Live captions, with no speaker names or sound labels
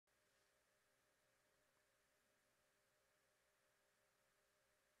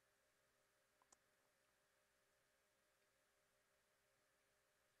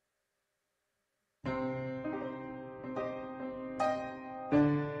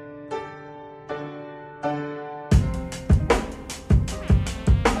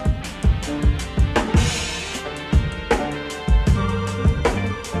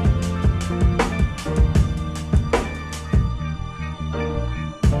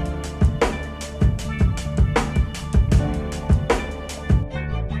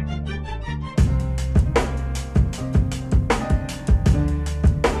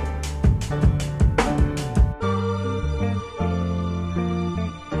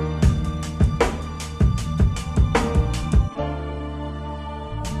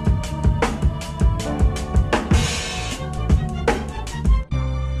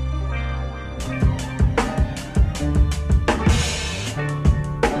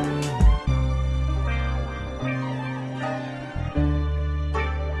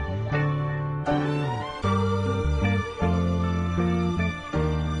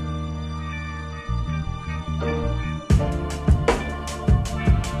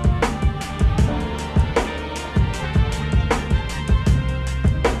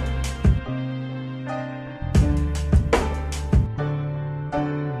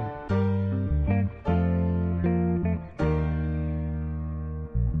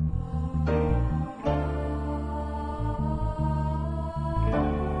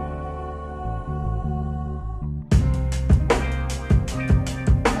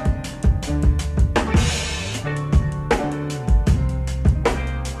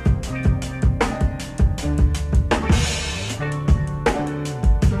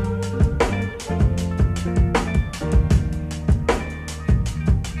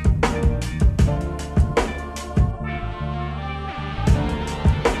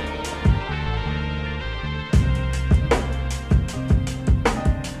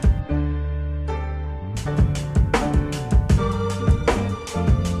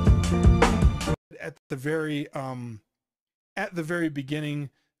very beginning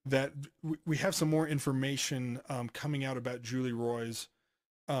that we have some more information coming out about Julie Roys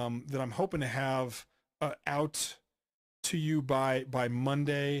that I'm hoping to have out to you by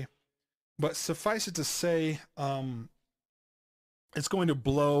Monday. But suffice it to say, it's going to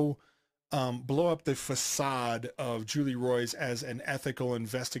blow up the facade of Julie Roys as an ethical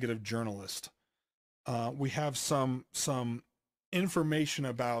investigative journalist. We have some information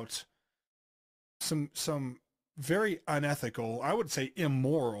about some very unethical, I would say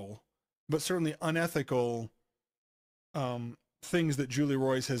immoral, but certainly unethical things that Julie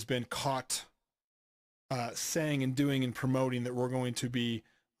Roys has been caught saying and doing and promoting that we're going to be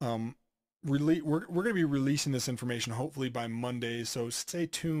we're going to be releasing this information hopefully by Monday. So stay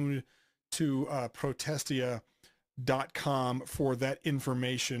tuned to protestia.com for that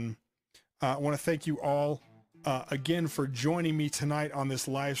information. I want to thank you all again for joining me tonight on this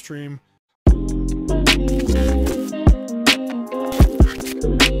live stream.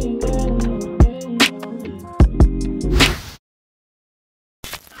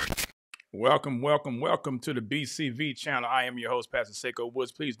 Welcome to the BCV channel. I am your host, Pastor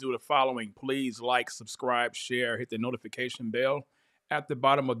SaikoWoods. Please do the following. Please like, subscribe, share, hit the notification bell at the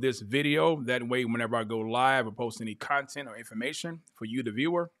bottom of this video. That way, whenever I go live or post any content or information for you, the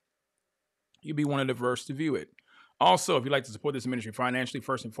viewer, you'll be one of the first to view it. Also, if you'd like to support this ministry financially,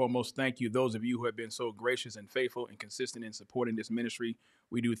 first and foremost, thank you. Those of you who have been so gracious and faithful and consistent in supporting this ministry,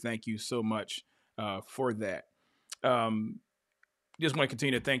 we do thank you so much for that. Just want to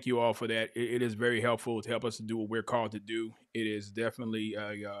continue to thank you all for that. It is very helpful to help us to do what we're called to do. It is definitely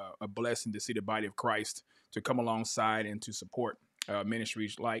a blessing to see the body of Christ to come alongside and to support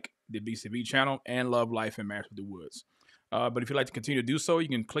ministries like the BCV channel and Love, Life, and Marriage with the Woods. But if you'd like to continue to do so, you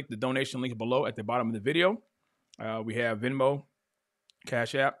can click the donation link below at the bottom of the video. We have Venmo,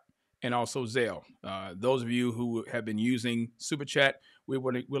 Cash App, and also Zelle. Those of you who have been using Super Chat, we'd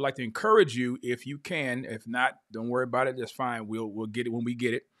like to encourage you if you can. If not, don't worry about it. That's fine. We'll get it when we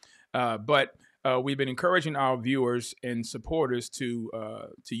get it. But we've been encouraging our viewers and supporters to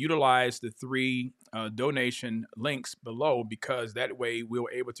utilize the 3 donation links below, because that way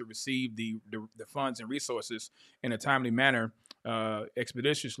we're able to receive the funds and resources in a timely manner,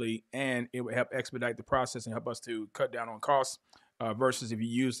 expeditiously, and it will help expedite the process and help us to cut down on costs. Versus if you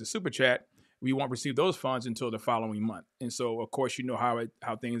use the Super Chat, we won't receive those funds until the following month. And so, of course, you know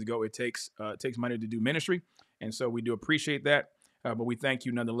how things go. It takes money to do ministry, and so we do appreciate that. But we thank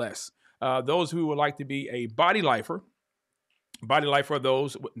you nonetheless. Those who would like to be a body lifer are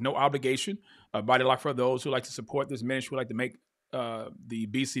those with no obligation. Body lifer are those who like to support this ministry, like to make the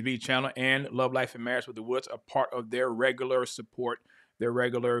BCV channel and Love, Life, and Marriage with the Woods a part of their regular support, their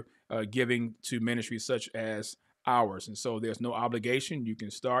regular giving to ministries such as ours. And so there's no obligation. You can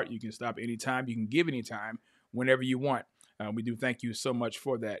start, you can stop anytime, you can give anytime, whenever you want. We do thank you so much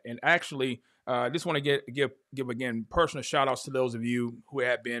for that. And actually, I just want to give again personal shout outs to those of you who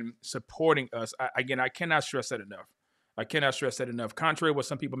have been supporting us. I cannot stress that enough. Contrary to what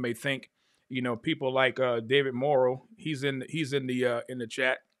some people may think, you know, people like David Morrill, he's in the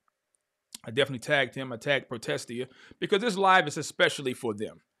chat. I definitely tagged him. I tagged Protestia because this live is especially for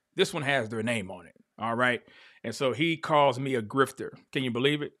them. This one has their name on it. All right. And so he calls me a grifter. Can you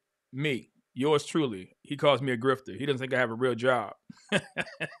believe it? Me, yours truly. He calls me a grifter. He doesn't think I have a real job.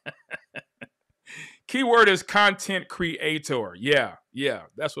 Keyword is content creator. Yeah.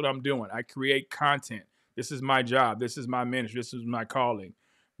 That's what I'm doing. I create content. This is my job. This is my ministry. This is my calling.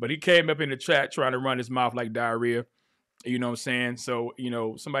 But he came up in the chat trying to run his mouth like diarrhea. You know what I'm saying? So, you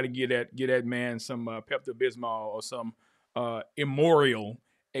know, somebody get that man some Pepto-Bismol or some Morrill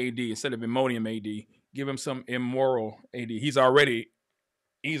AD instead of Imodium AD. Give him some immoral AD. He's already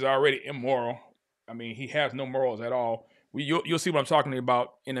immoral. I mean, he has no morals at all. You'll see what I'm talking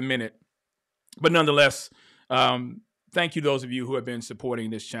about in a minute. But nonetheless, thank you to those of you who have been supporting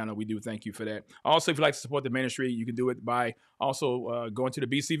this channel. We do thank you for that. Also, if you'd like to support the ministry, you can do it by also going to the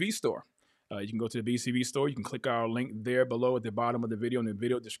BCV store. You can go to the BCV store. You can click our link there below at the bottom of the video in the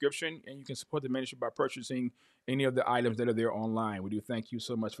video description, and you can support the ministry by purchasing any of the items that are there online. We do thank you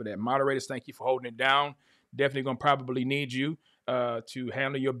so much for that. Moderators, thank you for holding it down. Definitely going to probably need you to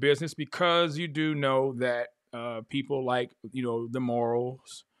handle your business, because you do know that people like, you know, the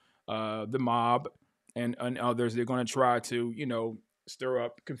Morrills, the mob, and others, they're going to try to, you know, stir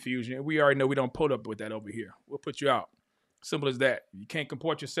up confusion. We already know we don't put up with that over here. We'll put you out. Simple as that. You can't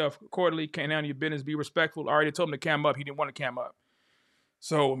comport yourself accordingly, can't handle your business, be respectful. I already told him to cam up. He didn't want to cam up.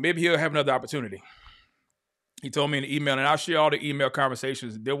 So maybe he'll have another opportunity. He told me in the email, and I'll share all the email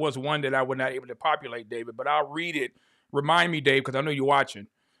conversations. There was one that I was not able to populate, David, but I'll read it. Remind me, Dave, because I know you're watching.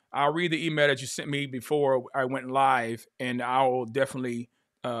 I'll read the email that you sent me before I went live, and I will definitely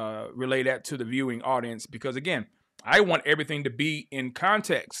relay that to the viewing audience because, again, I want everything to be in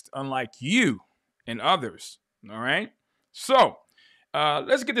context, unlike you and others. All right? So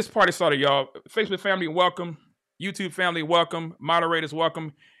let's get this party started, y'all. Facebook family, welcome. YouTube family, welcome. Moderators,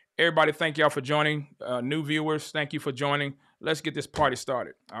 welcome. Everybody, thank y'all for joining. New viewers, thank you for joining. Let's get this party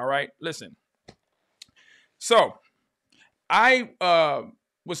started. All right? Listen. So I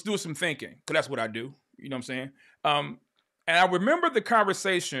was doing some thinking, because that's what I do. You know what I'm saying? And I remember the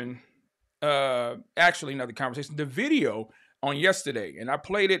conversation, actually not the conversation, the video on yesterday. And I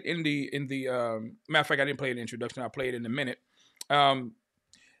played it in the matter of fact, I didn't play it in the introduction. I played it in a minute.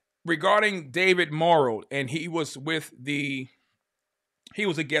 Regarding David Morrill, and he was a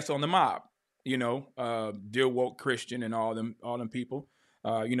guest on the mob, you know, Dear Woke Christian and all them people.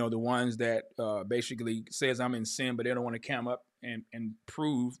 You know, the ones that basically says I'm in sin, but they don't want to come up and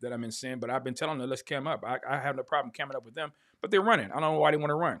prove that I'm in sin. But I've been telling them, let's come up. I have no problem coming up with them, but they're running. I don't know why they want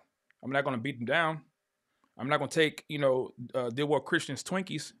to run. I'm not going to beat them down. I'm not going to take, you know, Dear Woke Christians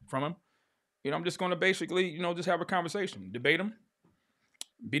Twinkies from them. You know, I'm just going to basically, you know, just have a conversation, debate them,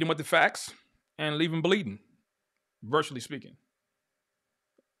 beat them with the facts, and leave them bleeding, virtually speaking.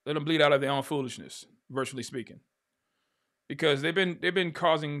 Let them bleed out of their own foolishness, virtually speaking. Because they've been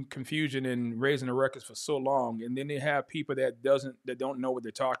causing confusion and raising the records for so long, and then they have people that don't know what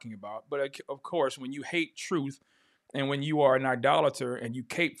they're talking about. But of course, when you hate truth, and when you are an idolater and you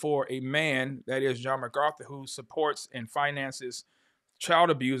cape for a man that is John MacArthur, who supports and finances child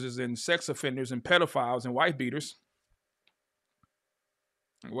abusers and sex offenders and pedophiles and wife beaters,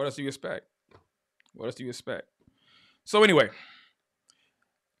 what else do you expect? What else do you expect? So anyway,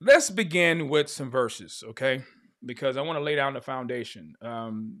 let's begin with some verses, okay? Because I want to lay down the foundation.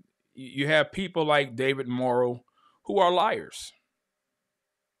 You have people like David Morrill who are liars.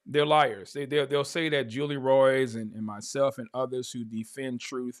 They're liars. They'll say that Julie Roys and myself and others who defend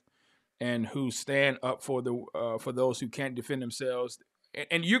truth and who stand up for those who can't defend themselves.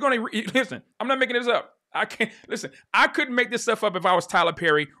 And you're going to listen. I'm not making this up. I can't listen. I couldn't make this stuff up if I was Tyler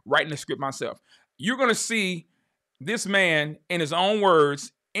Perry writing the script myself. You're going to see this man in his own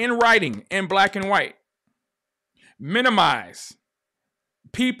words, in writing, in black and white, minimize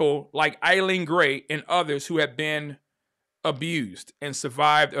people like Eileen Gray and others who have been abused and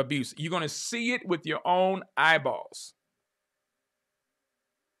survived abuse. You're going to see it with your own eyeballs.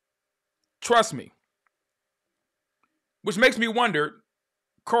 Trust me. Which makes me wonder,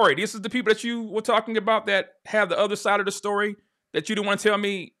 Corey, this is the people that you were talking about that have the other side of the story that you didn't want to tell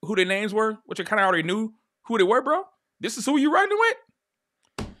me who their names were, which I kind of already knew who they were, bro. This is who you're writing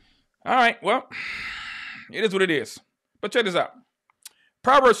with? All right, well, it is what it is. But check this out.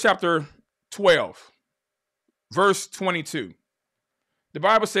 Proverbs chapter 12, verse 22. The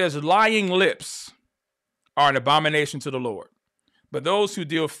Bible says, lying lips are an abomination to the Lord, but those who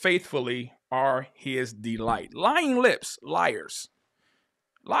deal faithfully are his delight. Lying lips, liars.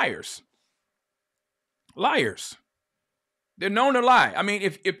 Liars. Liars. They're known to lie. I mean,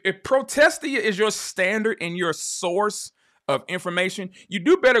 if Protestia is your standard and your source of information, you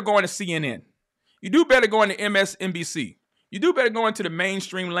do better go into CNN. You do better go into MSNBC. You do better go into the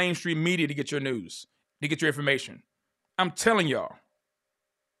lamestream media to get your news, to get your information. I'm telling y'all.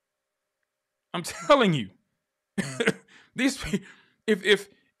 I'm telling you.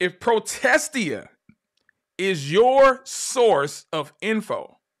 If Protestia is your source of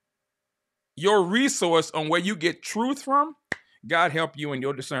info, your resource on where you get truth from, God help you in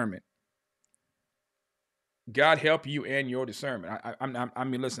your discernment. God help you in your discernment. I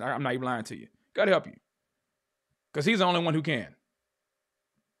mean, listen, I'm not even lying to you. God help you. Because he's the only one who can.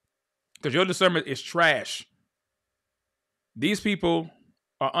 Because your discernment is trash. These people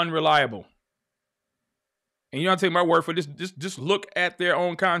are unreliable. And you don't take my word for this. Just look at their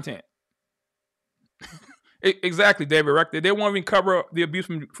own content. Exactly, David Rector. They won't even cover the abuse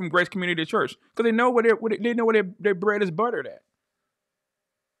from Grace Community Church because they know where their bread is buttered at.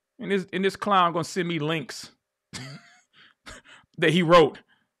 And this clown gonna send me links that he wrote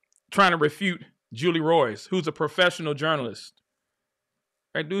trying to refute Julie Roys, who's a professional journalist.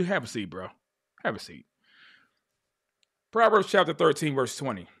 Hey, dude, have a seat, bro. Have a seat. Proverbs chapter 13, verse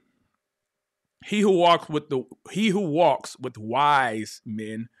 20. He who walks with wise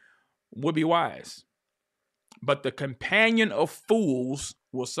men will be wise, but the companion of fools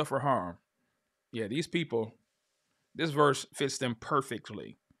will suffer harm. Yeah, these people, this verse fits them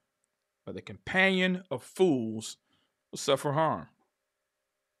perfectly. But the companion of fools will suffer harm.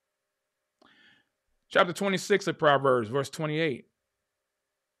 Chapter 26 of Proverbs, verse 28.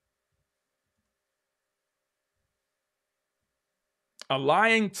 A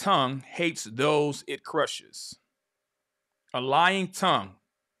lying tongue hates those it crushes. A lying tongue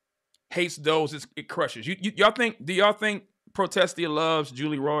hates those it crushes. Y'all think? Do y'all think Protestia loves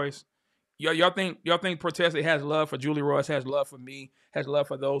Julie Royce? Y'all think Protestia has love for Julie Royce? Has love for me? Has love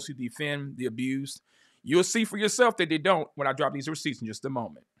for those who defend the abused? You'll see for yourself that they don't when I drop these receipts in just a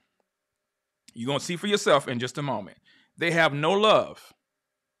moment. You're gonna see for yourself in just a moment. They have no love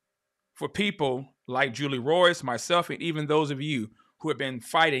for people like Julie Royce, myself, and even those of you who have been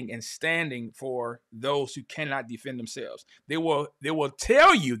fighting and standing for those who cannot defend themselves. They will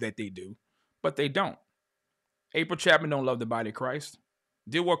tell you that they do, but they don't. April Chapman don't love the body of Christ.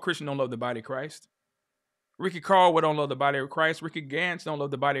 Dilwar Christian don't love the body of Christ. Ricky Carlwood don't love the body of Christ. Ricky Gantz don't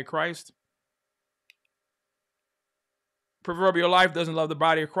love the body of Christ. Proverbial Life doesn't love the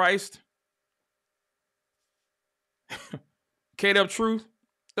body of Christ. K-Dub Truth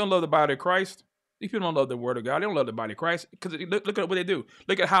don't love the body of Christ. These people don't love the word of God. They don't love the body of Christ because look at what they do.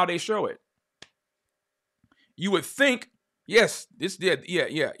 Look at how they show it. You would think, yes, this did.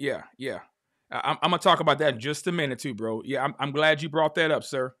 Yeah. I'm going to talk about that in just a minute too, bro. Yeah, I'm glad you brought that up,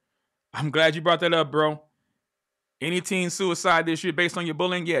 sir. I'm glad you brought that up, bro. Any teen suicide this year based on your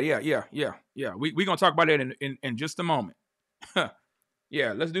bullying? Yeah. We're going to talk about that in just a moment.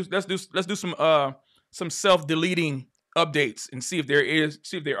 Yeah, let's do some self-deleting updates and see if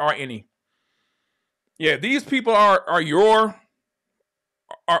there are any. Yeah, these people are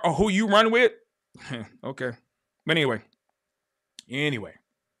who you run with. Okay. But anyway.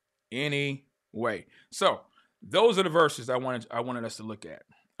 So those are the verses I wanted us to look at.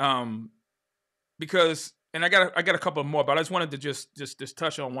 Because I got a couple more, but I just wanted to just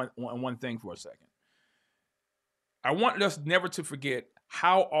touch on one thing for a second. I want us never to forget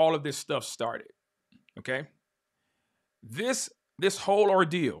how all of this stuff started. Okay? This whole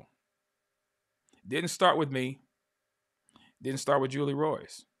ordeal didn't start with me. Didn't start with Julie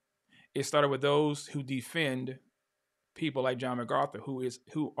Royce. It started with those who defend people like John MacArthur, who is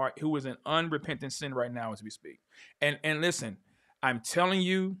in unrepentant sin right now as we speak. And listen, I'm telling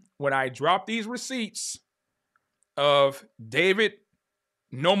you, when I drop these receipts of David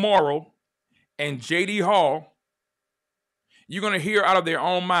No Morrill and J.D. Hall, you're going to hear out of their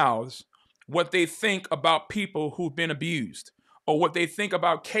own mouths what they think about people who've been abused, or what they think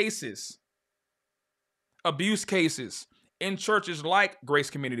about cases, abuse cases in churches like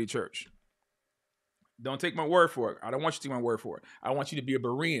Grace Community Church. Don't take my word for it. I don't want you to take my word for it. I want you to be a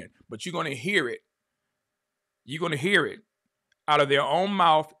Berean, but you're going to hear it. You're going to hear it out of their own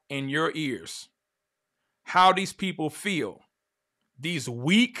mouth in your ears. How these people feel. These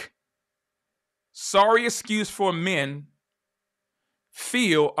weak, sorry excuse for men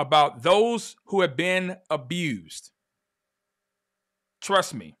feel about those who have been abused.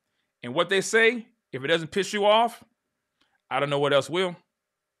 Trust me. And what they say, if it doesn't piss you off, I don't know what else will.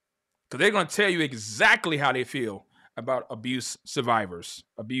 Because they're going to tell you exactly how they feel about abuse survivors,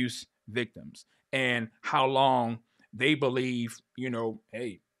 abuse victims, and how long they believe,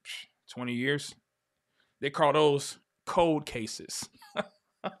 hey, 20 years. They call those cold cases.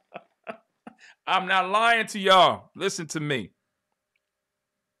 I'm not lying to y'all. Listen to me.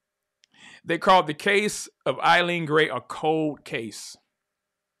 They called the case of Eileen Gray a cold case.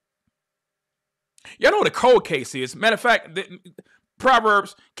 Y'all know what a cold case is. Matter of fact,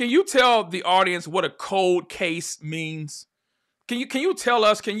 Proverbs, can you tell the audience what a cold case means? Can you tell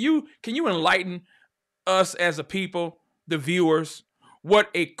us, can you enlighten us as a people, the viewers, what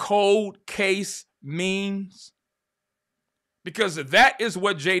a cold case means? Because that is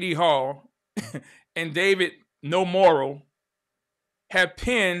what J.D. Hall and David No Morrill have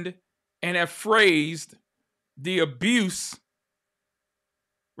penned and have phrased the abuse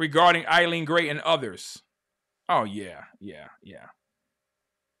regarding Eileen Gray and others. Oh yeah.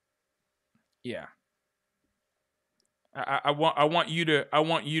 I want you to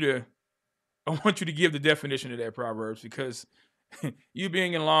give the definition of that, Proverbs, because you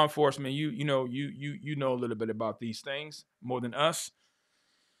being in law enforcement, you know a little bit about these things more than us.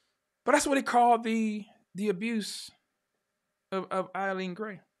 But that's what they call the abuse of Eileen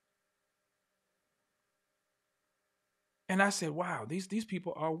Gray. And I said, wow, these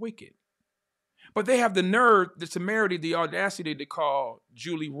people are wicked. But they have the nerve, the temerity, the audacity to call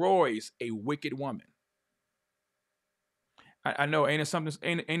Julie Royce a wicked woman. I know, ain't it something,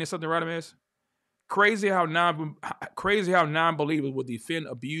 Rodimus? Crazy how non-believers will defend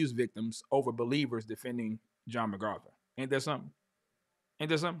abused victims over believers defending John MacArthur. Ain't that something?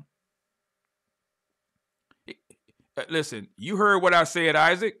 Listen, you heard what I said,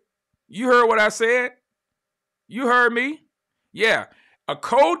 Isaac. You heard what I said. You heard me. Yeah. A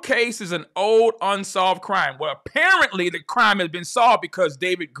cold case is an old unsolved crime. Well, apparently the crime has been solved because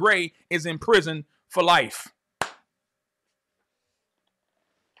David Gray is in prison for life.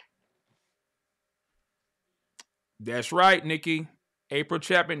 That's right, Nikki. April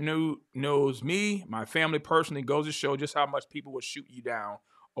Chapman knows me, my family personally, goes to show just how much people will shoot you down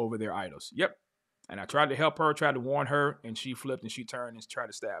over their idols. Yep. And I tried to help her, tried to warn her, and she flipped and she turned and tried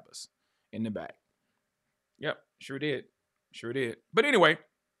to stab us in the back. Yep, sure did. Sure did. But anyway,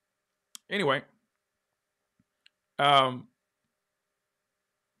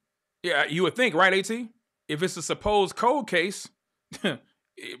 yeah, you would think, right, AT? If it's a supposed cold case,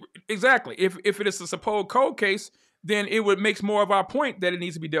 exactly. If it is a supposed cold case, then it would make more of our point that it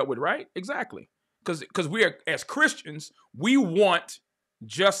needs to be dealt with, right? Exactly. Because we are, as Christians, we want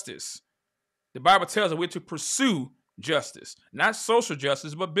justice. The Bible tells us we're to pursue justice, not social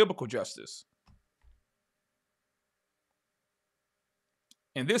justice, but biblical justice.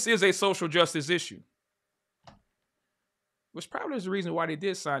 And this is a social justice issue, which probably is the reason why they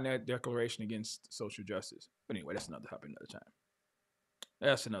did sign that declaration against social justice. But anyway, that's another topic another time.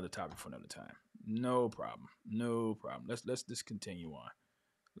 That's another topic for another time. No problem. No problem. Let's just continue on.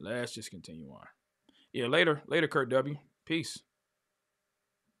 Let's just continue on. Yeah, later, Kurt W. Peace.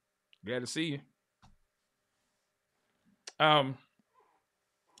 Glad to see you. But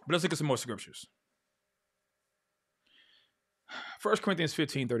let's look at some more scriptures. 1 Corinthians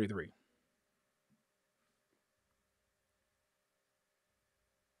 15:33.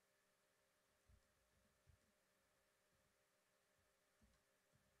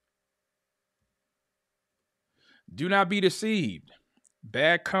 Do not be deceived.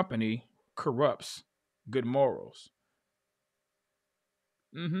 Bad company corrupts good morals.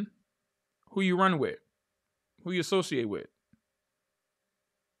 Who you run with, who you associate with.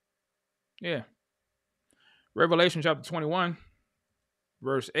 Yeah. Revelation chapter 21,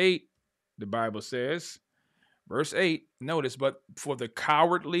 verse 8, the Bible says, verse 8, notice, but for the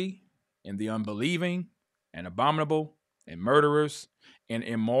cowardly and the unbelieving and abominable and murderers and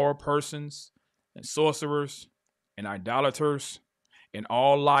immoral persons and sorcerers and idolaters and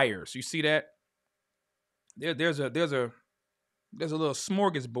all liars. You see that? There's a little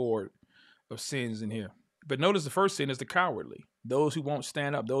smorgasbord of sins in here. But notice the first sin is the cowardly. Those who won't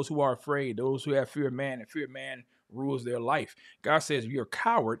stand up, those who are afraid, those who have fear of man, and fear of man rules their life. God says, if you're a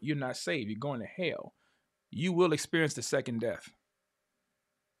coward, you're not saved. You're going to hell. You will experience the second death.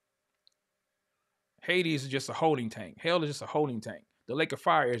 Hades is just a holding tank. Hell is just a holding tank. The lake of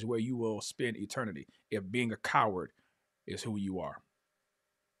fire is where you will spend eternity if being a coward is who you are.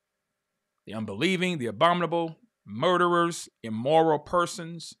 The unbelieving, the abominable, murderers, immoral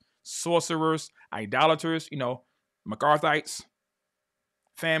persons, sorcerers, idolaters, McCarthyites,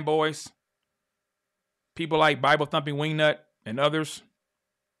 fanboys, people like Bible thumping wingnut and others.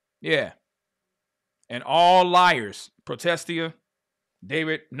 Yeah. And all liars. Protestia,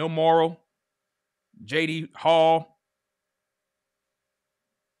 David No Morrill, J.D. Hall.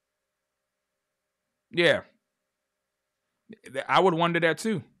 Yeah. I would wonder that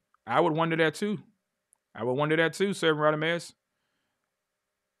too. Servant Radamez.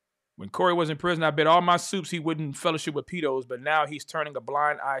 When Corey was in prison, I bet all my soups he wouldn't fellowship with pedos, but now he's turning a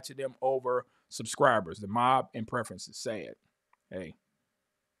blind eye to them over subscribers, the mob and preferences. Sad. Hey.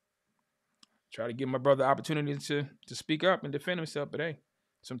 Try to give my brother opportunity to speak up and defend himself, but hey,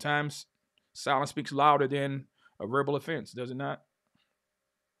 sometimes silence speaks louder than a verbal offense, does it not?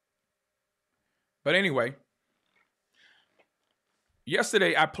 But anyway,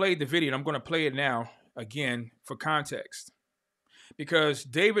 yesterday I played the video, and I'm going to play it now again for context. Because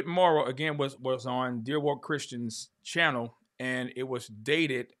David Morrill, again, was on Dear Woke Christian's channel, and it was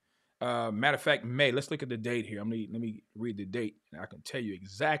dated, matter of fact, May. Let's look at the date here. Let me read the date, and I can tell you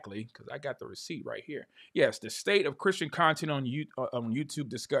exactly, because I got the receipt right here. Yes, the state of Christian content on YouTube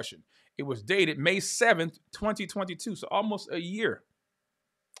discussion. It was dated May 7th, 2022, so almost a year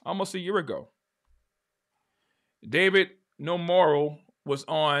ago. David No Morrill was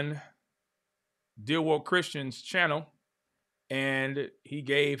on Dear Woke Christian's channel, and he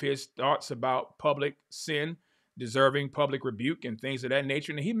gave his thoughts about public sin, deserving public rebuke, and things of that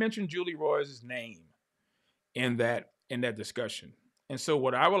nature. And he mentioned Julie Roy's name in that discussion. And so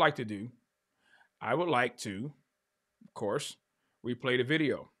what I would like to do, of course, replay the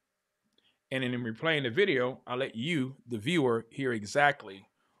video. And in replaying the video, I'll let you, the viewer, hear exactly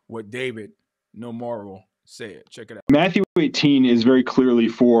what David No Morrill said. Check it out. Matthew 18 is very clearly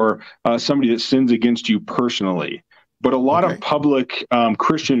for somebody that sins against you personally. But a lot of public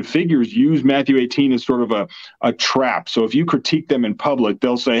Christian figures use Matthew 18 as sort of a trap. So if you critique them in public,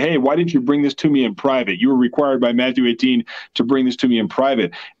 they'll say, hey, why didn't you bring this to me in private? You were required by Matthew 18 to bring this to me in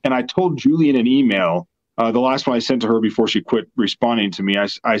private. And I told Julie in an email, the last one I sent to her before she quit responding to me,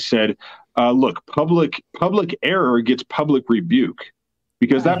 I said, look, public error gets public rebuke.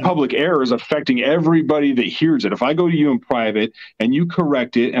 Because that public error is affecting everybody that hears it. If I go to you in private and you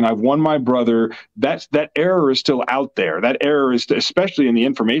correct it and I've won my brother, that error is still out there. That error is, especially in the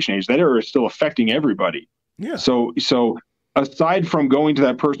information age, that error is still affecting everybody. Yeah. So aside from going to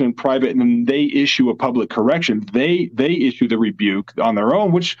that person in private and then they issue a public correction, they issue the rebuke on their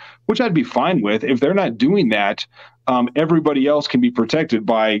own, which I'd be fine with. If they're not doing that, everybody else can be protected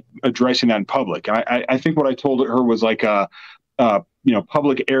by addressing that in public. And I think what I told her was like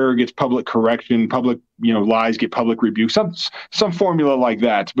public error gets public correction, public, lies get public rebuke, some formula like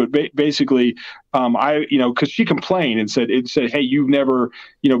that. But basically, because she complained and said, hey, you've never,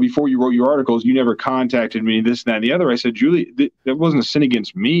 before you wrote your articles, you never contacted me, this, that, and the other. I said, Julie, that wasn't a sin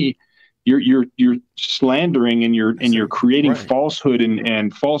against me. You're slandering and you're creating falsehood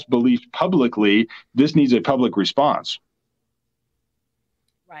and false beliefs publicly. This needs a public response.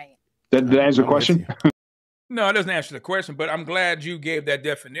 Right. Did that answer the question? No, it doesn't answer the question, but I'm glad you gave that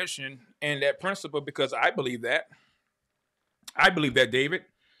definition and that principle because I believe that. I believe that, David.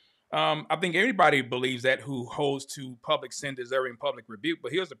 I think everybody believes that who holds to public sin deserving public rebuke.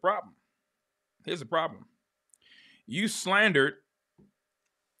 But here's the problem. You slandered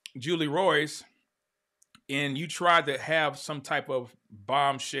Julie Royce and you tried to have some type of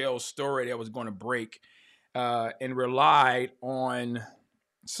bombshell story that was going to break and relied on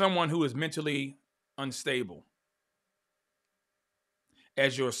someone who is mentally unstable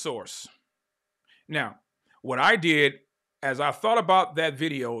as your source. Now, what I did as I thought about that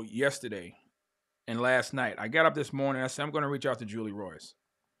video yesterday and last night, I got up this morning, I said, I'm going to reach out to Julie Royce.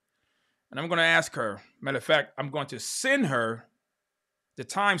 And I'm going to ask her, matter of fact, I'm going to send her the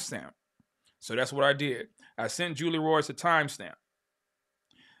timestamp. So that's what I did. I sent Julie Royce a timestamp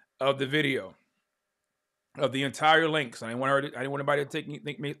of the video, of the entire links. I didn't want anybody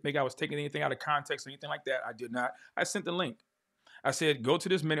to think I was taking anything out of context or anything like that. I did not. I sent the link. I said, go to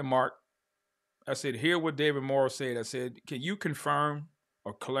this minute mark. I said, hear what David Morrill said. I said, can you confirm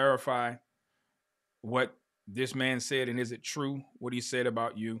or clarify what this man said? And is it true what he said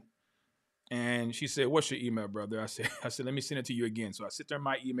about you? And she said, what's your email, brother? I said, let me send it to you again. So I sent her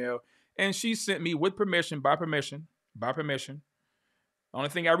my email and she sent me with permission, by permission. The only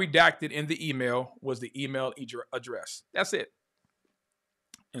thing I redacted in the email was the email address. That's it.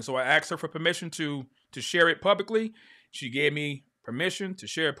 And so I asked her for permission to share it publicly. She gave me permission to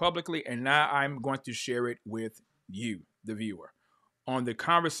share it publicly. And now I'm going to share it with you, the viewer, in the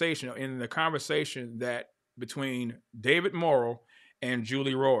conversation that between David Morrill and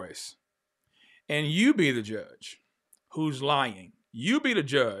Julie Royce. And you be the judge who's lying. You be the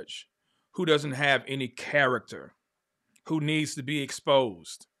judge who doesn't have any character, who needs to be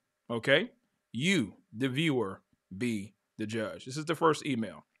exposed. Okay? You, the viewer, be the judge. This is the first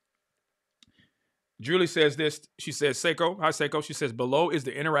email. Julie says this. She says, Seiko, hi Seiko. She says, below is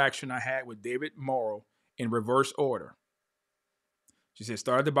the interaction I had with David Morrill in reverse order. She says,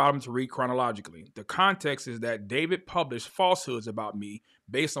 start at the bottom to read chronologically. The context is that David published falsehoods about me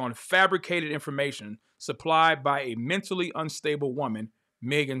based on fabricated information supplied by a mentally unstable woman,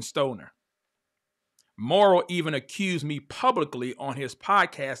 Megan Stoner. Morrill even accused me publicly on his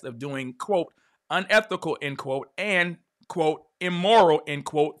podcast of doing, quote, unethical, end quote, and, quote, immoral, end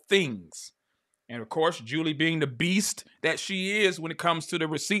quote, things. And of course, Julie being the beast that she is when it comes to the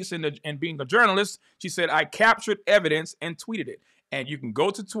receipts and being a journalist, she said, I captured evidence and tweeted it. And you can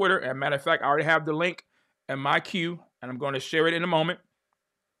go to Twitter. As a matter of fact, I already have the link in my queue, and I'm going to share it in a moment.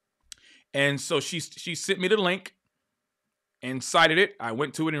 And so she sent me the link and cited it. I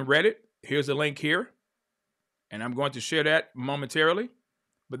went to it and read it. Here's the link here. And I'm going to share that momentarily.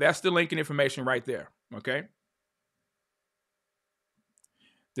 But that's the link and information right there. Okay.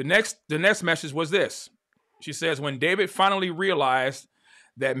 The next message was this. She says, when David finally realized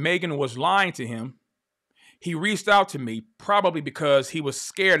that Megan was lying to him, he reached out to me, probably because he was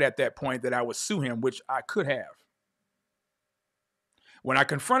scared at that point that I would sue him, which I could have. When I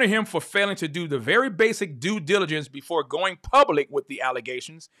confronted him for failing to do the very basic due diligence before going public with the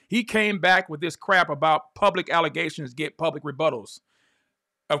allegations, he came back with this crap about public allegations get public rebuttals.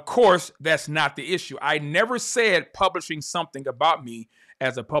 Of course, that's not the issue. I never said publishing something about me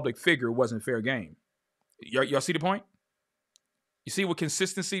as a public figure wasn't fair game. Y'all see the point? You see what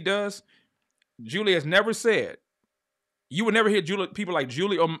consistency does? Julie has never said, you would never hear people like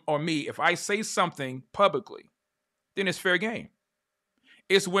Julie or me, if I say something publicly then it's fair game.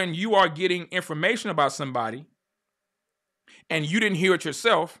 It's when you are getting information about somebody and you didn't hear it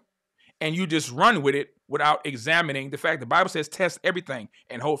yourself and you just run with it without examining the fact. The Bible says test everything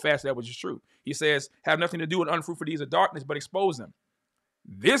and hold fast to that which is true. He says have nothing to do with unfruitful deeds of darkness, but expose them.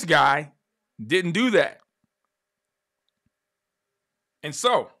 This guy didn't do that. And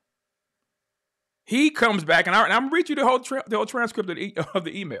so he comes back, and I'm going to read you the whole transcript of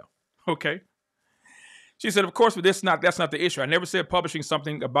the email. Okay. She said, of course, that's not the issue. I never said publishing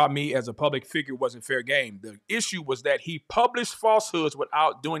something about me as a public figure wasn't fair game. The issue was that he published falsehoods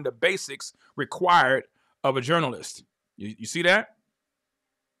without doing the basics required of a journalist. You see that?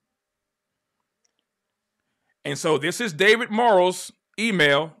 And so this is David Morrill's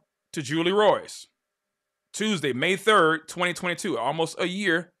email to Julie Royce. Tuesday, May 3rd, 2022, almost a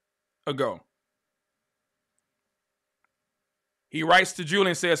year ago. He writes to Julie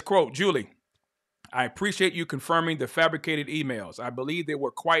and says, quote, Julie, I appreciate you confirming the fabricated emails. I believe they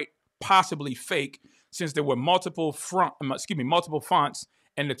were quite possibly fake since there were multiple fonts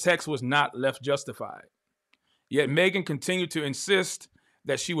and the text was not left justified. Yet Megan continued to insist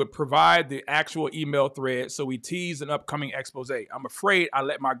that she would provide the actual email thread, so we teased an upcoming expose. I'm afraid I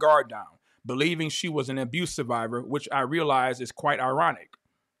let my guard down, believing she was an abuse survivor, which I realize is quite ironic.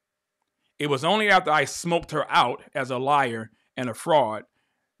 It was only after I smoked her out as a liar and a fraud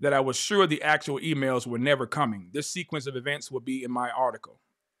that I was sure the actual emails were never coming. This sequence of events would be in my article.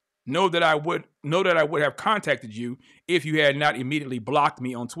 Know that I would have contacted you if you had not immediately blocked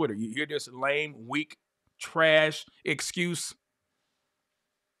me on Twitter. You hear this lame, weak, trash excuse?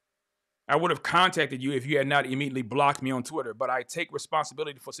 I would have contacted you if you had not immediately blocked me on Twitter, but I take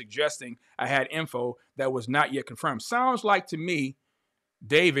responsibility for suggesting I had info that was not yet confirmed. Sounds like to me,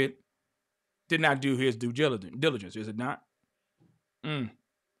 David did not do his due diligence, is it not?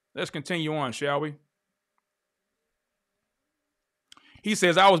 Let's continue on, shall we? He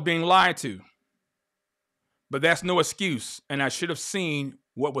says, I was being lied to, but that's no excuse, and I should have seen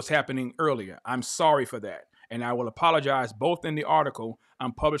what was happening earlier. I'm sorry for that, and I will apologize both in the article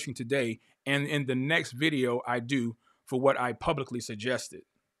I'm publishing today and in the next video I do for what I publicly suggested.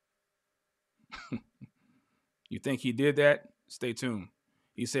 You think he did that? Stay tuned.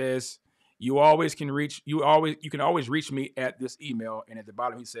 He says, you can always reach me at this email, and at the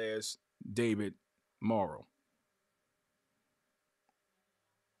bottom he says, David Morrill.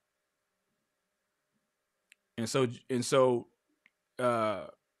 And so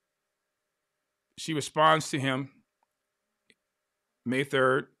she responds to him May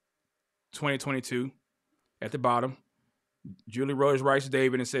 3rd, 2022, at the bottom. Julie Rose writes to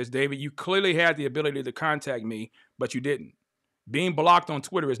David and says, David, you clearly had the ability to contact me, but you didn't. Being blocked on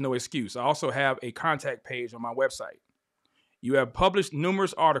Twitter is no excuse. I also have a contact page on my website. You have published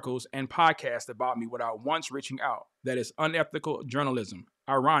numerous articles and podcasts about me without once reaching out. That is unethical journalism.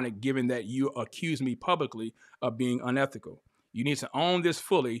 Ironic, given that you accuse me publicly of being unethical. You need to own this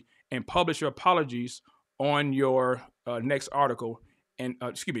fully and publish your apologies on your next article and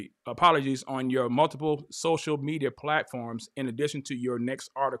apologies on your multiple social media platforms in addition to your next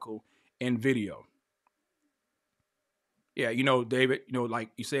article and video. Yeah, David,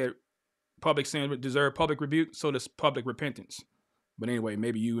 like you said, public sin deserve public rebuke, so does public repentance. But anyway,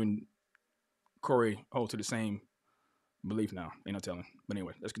 maybe you and Corey hold to the same belief now. Ain't no telling. But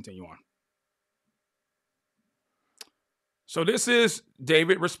anyway, let's continue on. So this is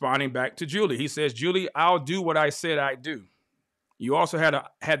David responding back to Julie. He says, Julie, I'll do what I said I'd do. You also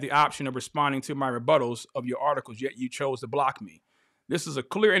had the option of responding to my rebuttals of your articles, yet you chose to block me. This is a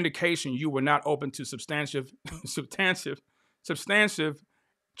clear indication you were not open to substantive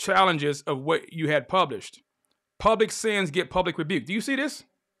challenges of what you had published. Public sins get public rebuke. Do you see this?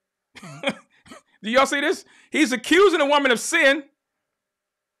 Do y'all see this? He's accusing a woman of sin,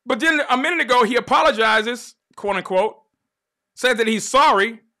 but then a minute ago he apologizes, quote unquote, said that he's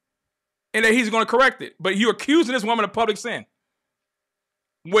sorry and that he's going to correct it. But you're accusing this woman of public sin.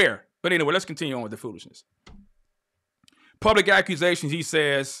 Where? But anyway, let's continue on with the foolishness. Public accusations, he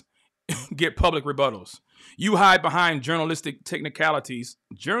says, get public rebuttals. You hide behind journalistic technicalities.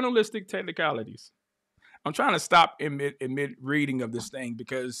 Journalistic technicalities. I'm trying to stop in mid reading of this thing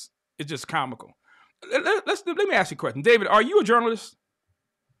because it's just comical. Let me ask you a question. David, are you a journalist?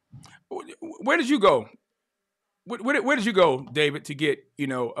 Where did you go? Where did you go, David, to get,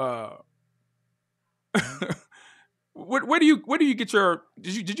 where do you get your,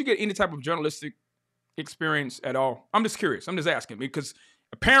 did you get any type of journalistic experience at all? I'm just curious. I'm just asking because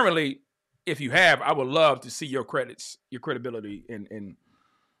apparently if you have, I would love to see your credits, your credibility, and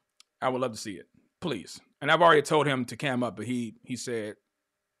I would love to see it, please. And I've already told him to cam up, but he said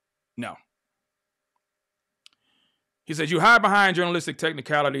no. He says, you hide behind journalistic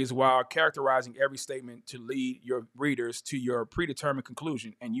technicalities while characterizing every statement to lead your readers to your predetermined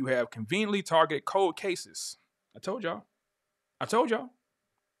conclusion, and you have conveniently targeted cold cases. I told y'all.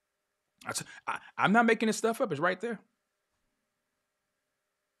 I'm not making this stuff up. It's right there.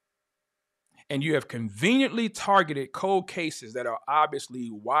 And you have conveniently targeted cold cases that are obviously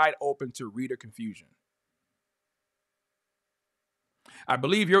wide open to reader confusion. I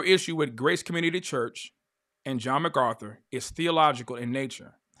believe your issue with Grace Community Church and John MacArthur is theological in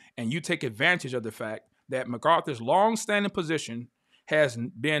nature, and you take advantage of the fact that MacArthur's long-standing position has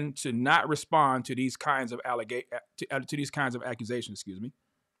been to not respond to these kinds of accusations. Excuse me.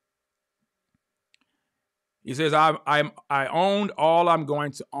 He says, I owned all I'm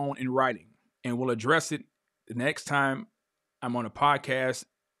going to own in writing, and will address it the next time I'm on a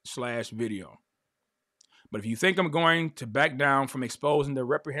podcast/video. But if you think I'm going to back down from exposing the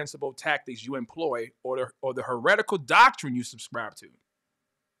reprehensible tactics you employ or the heretical doctrine you subscribe to,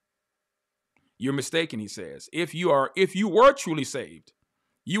 you're mistaken, he says. If you were truly saved,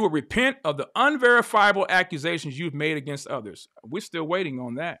 you will repent of the unverifiable accusations you've made against others. We're still waiting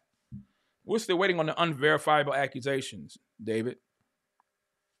on that. We're still waiting on the unverifiable accusations, David.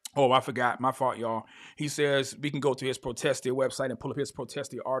 Oh, I forgot. My fault, y'all. He says we can go to his Protestia website and pull up his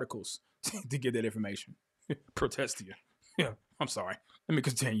Protestia articles to get that information. Protestia. Yeah, I'm sorry. Let me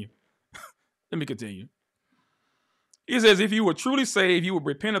continue. He says, if you were truly saved, you would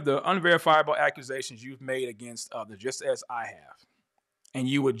repent of the unverifiable accusations you've made against others, just as I have. And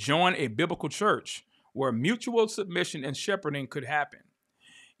you would join a biblical church where mutual submission and shepherding could happen.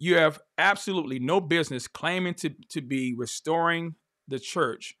 You have absolutely no business claiming to be restoring the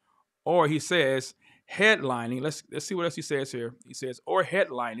church, or he says, headlining. Let's see what else he says here. He says, or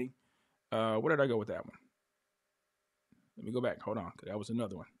headlining. Where did I go with that one? Let me go back. Hold on, because that was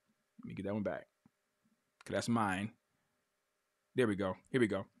another one. Let me get that one back, because that's mine. There we go. Here we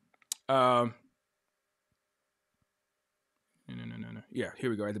go. No. Yeah, here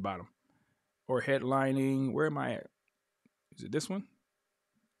we go at the bottom. Or headlining. Where am I at? Is it this one?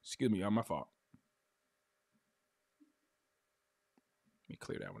 Excuse me, my fault. Let me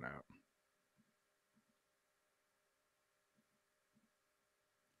clear that one out.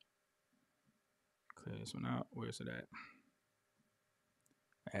 Clear this one out. Where's it at?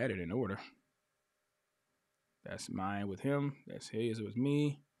 I had it in order. That's mine with him. That's his with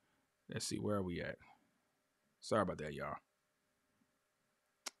me. Let's see, where are we at? Sorry about that, y'all.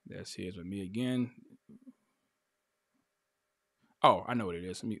 That's his with me again. Oh, I know what it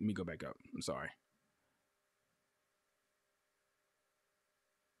is. Let me go back up. I'm sorry.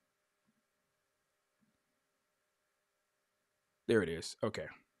 There it is. Okay.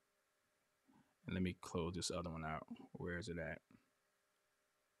 And let me close this other one out. Where is it at?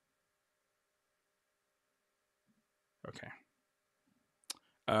 Okay.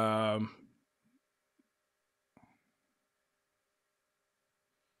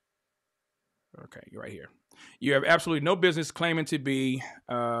 Okay, you're right here. You have absolutely no business claiming to be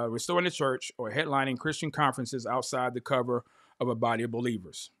restoring the church or headlining Christian conferences outside the cover of a body of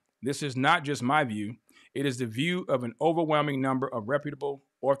believers. This is not just my view. It is the view of an overwhelming number of reputable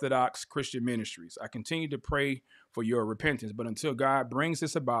Orthodox Christian ministries. I continue to pray for your repentance, but until God brings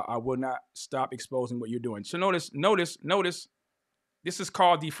this about, I will not stop exposing what you're doing. So notice, this is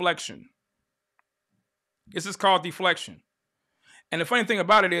called deflection. This is called deflection. And the funny thing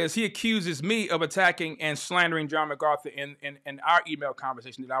about it is he accuses me of attacking and slandering John MacArthur in our email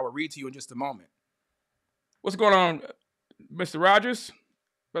conversation that I will read to you in just a moment. What's going on, Mr. Rogers?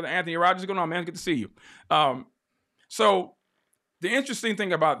 Brother Anthony Rogers, what's going on, man? Good to see you. So the interesting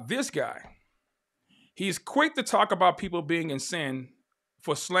thing about this guy, he's quick to talk about people being in sin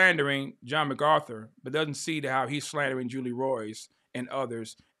for slandering John MacArthur, but doesn't see how he's slandering Julie Roys and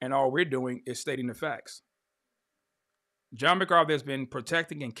others, and all we're doing is stating the facts. John MacArthur has been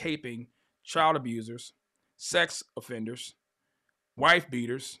protecting and caping child abusers, sex offenders, wife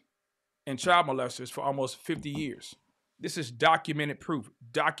beaters, and child molesters for almost 50 years. This is documented proof,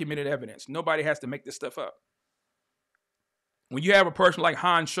 documented evidence. Nobody has to make this stuff up. When you have a person like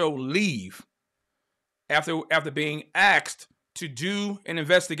Han Cho leave after being asked to do an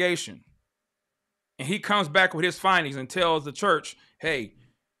investigation, and he comes back with his findings and tells the church, hey,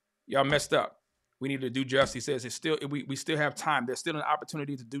 y'all messed up. We need to do justice. He says we still have time. There's still an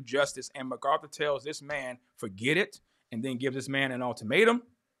opportunity to do justice. And MacArthur tells this man, forget it, and then gives this man an ultimatum.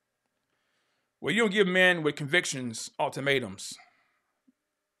 Well, you don't give men with convictions ultimatums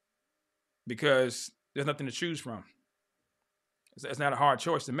because there's nothing to choose from. It's not a hard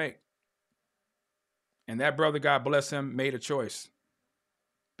choice to make. And that brother, God bless him, made a choice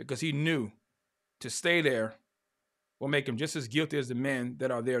because he knew to stay there will make him just as guilty as the men that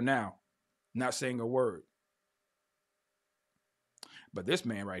are there now, not saying a word. But this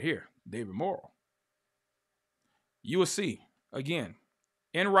man right here, David Morrill, you will see, again,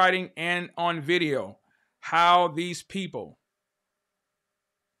 in writing and on video, how these people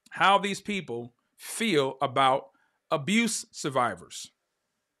feel about abuse survivors.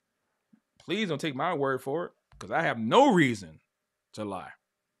 Please don't take my word for it, because I have no reason to lie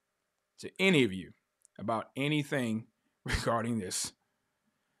to any of you about anything regarding this.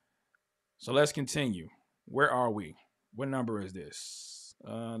 So let's continue. Where are we? What number is this?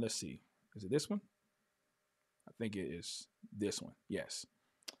 Let's see. Is it this one? I think it is this one. Yes.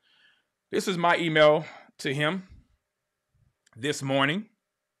 This is my email to him this morning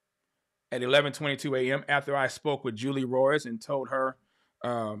at 11:22 a.m. after I spoke with Julie Royce and told her,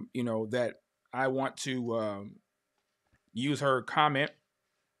 that I want to use her comment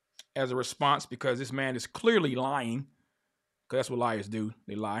as a response because this man is clearly lying. Because that's what liars do.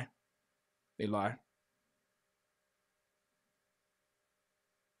 They lie. They lie.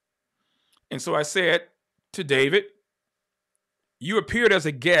 And so I said to David, you appeared as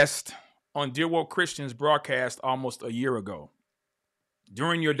a guest on Dear Woke Christians broadcast almost a year ago.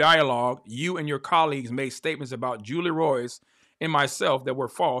 During your dialogue, you and your colleagues made statements about Julie Royce and myself that were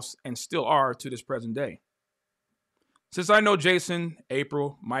false and still are to this present day. Since I know Jason,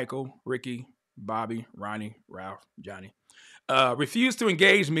 April, Michael, Ricky, Bobby, Ronnie, Ralph, Johnny, refused to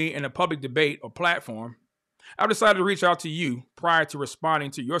engage me in a public debate or platform, I've decided to reach out to you prior to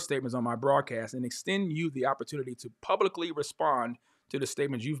responding to your statements on my broadcast and extend you the opportunity to publicly respond to the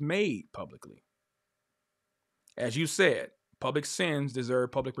statements you've made publicly. As you said, public sins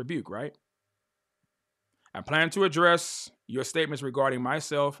deserve public rebuke, right? I plan to address your statements regarding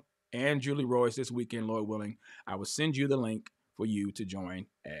myself and Julie Royce this weekend, Lord willing. I will send you the link for you to join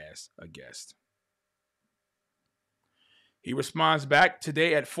as a guest. He responds back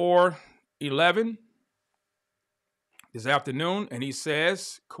today at 4:11 this afternoon, and he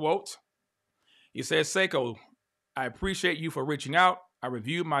says, quote, Seiko, I appreciate you for reaching out. I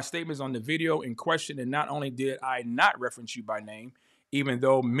reviewed my statements on the video in question, and not only did I not reference you by name, even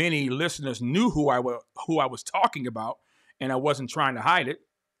though many listeners knew who I was talking about, and I wasn't trying to hide it.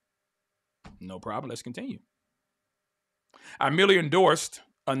 No problem. Let's continue. I merely endorsed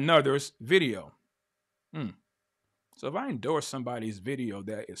another's video. So if I endorse somebody's video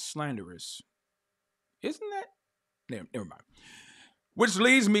that is slanderous, isn't that? Never mind. Which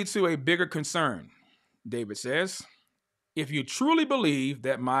leads me to a bigger concern. David says, if you truly believe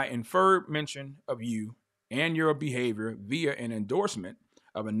that my inferred mention of you and your behavior via an endorsement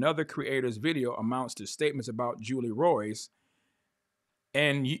of another creator's video amounts to statements about Julie Royce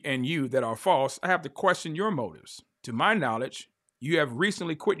and you that are false, I have to question your motives. To my knowledge, you have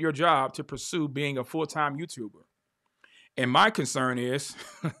recently quit your job to pursue being a full-time YouTuber. And my concern is,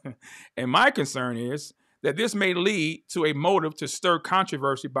 that this may lead to a motive to stir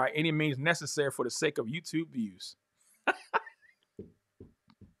controversy by any means necessary for the sake of YouTube views.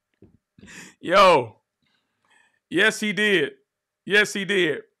 Yo. Yes, he did. Yes, he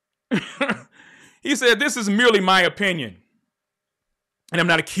did. He said, this is merely my opinion. And I'm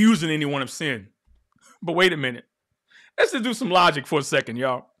not accusing anyone of sin. But wait a minute. Let's just do some logic for a second,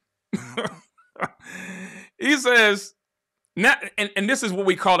 y'all. He says, and this is what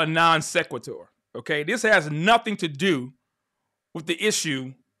we call a non sequitur. Okay, this has nothing to do with the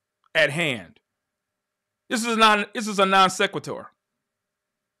issue at hand. This is a non sequitur.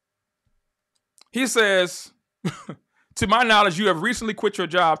 He says, to my knowledge, you have recently quit your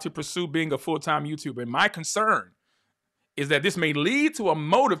job to pursue being a full-time YouTuber. And my concern is that this may lead to a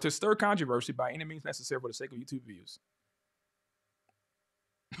motive to stir controversy by any means necessary for the sake of YouTube views.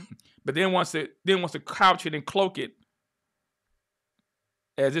 But then wants to couch it and cloak it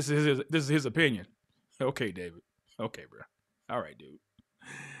as this is his opinion. Okay, David. Okay, bro. All right, dude.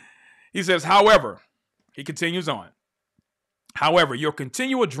 He says, however, he continues on. However, your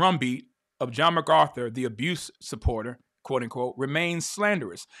continual drumbeat of John MacArthur, the abuse supporter, quote unquote, remains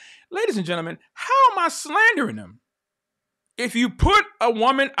slanderous. Ladies and gentlemen, how am I slandering him? If you put a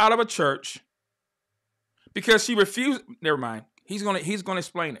woman out of a church because she refused, never mind. He's going to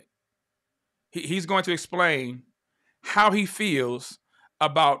explain it. He's going to explain how he feels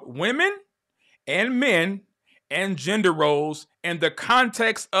about women and men and gender roles and the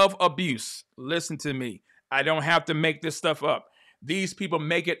context of abuse. Listen to me. I don't have to make this stuff up. These people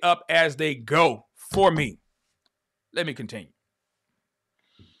make it up as they go for me. Let me continue.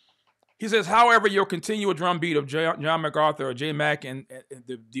 He says, however, your continual drumbeat of John MacArthur or J. Mac and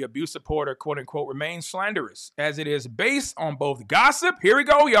the abuse supporter, quote unquote, remains slanderous as it is based on both gossip, here we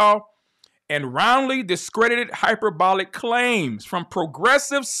go, y'all, and roundly discredited hyperbolic claims from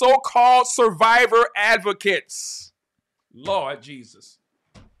progressive so-called survivor advocates. Lord Jesus.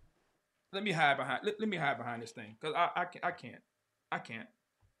 Let me hide behind this thing, because I can't.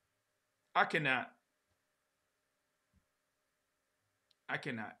 I cannot.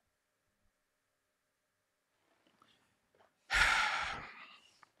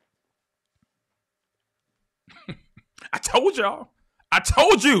 I told y'all. I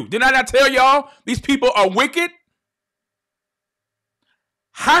told you. Did I not tell y'all these people are wicked?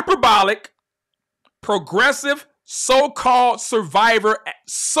 Hyperbolic, progressive, so-called survivor,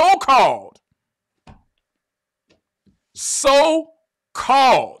 so-called.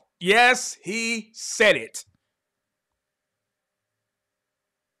 Yes, he said it.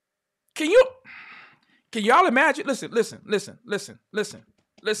 Can y'all imagine? Listen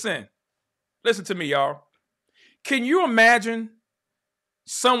to me, y'all. Can you imagine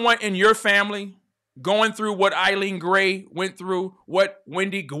someone in your family going through what Eileen Gray went through, what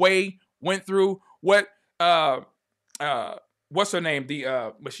Wendy Guay went through, what what's her name?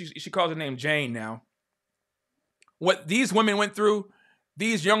 But she calls her name Jane now. What these women went through,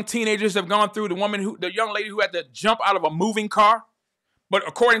 these young teenagers have gone through. The young lady who had to jump out of a moving car. But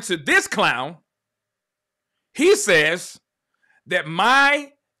according to this clown, he says that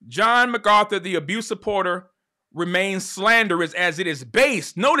my John MacArthur, the abuse supporter, remains slanderous as it is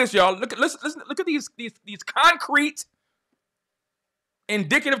based. Notice, y'all. Look at these concrete,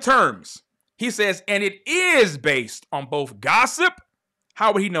 indicative terms. He says, and it is based on both gossip.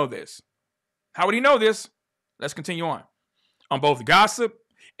 How would he know this? Let's continue on. On both gossip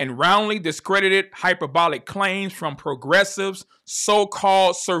and roundly discredited hyperbolic claims from progressives,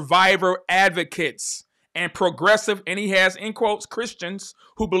 so-called survivor advocates, and progressive, and he has, in quotes, Christians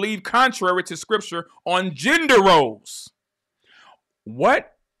who believe contrary to scripture on gender roles.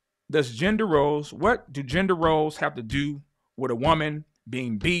 What do gender roles have to do with a woman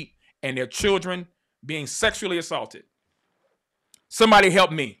being beat and their children being sexually assaulted? Somebody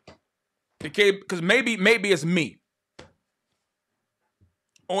help me. Okay, because maybe it's me.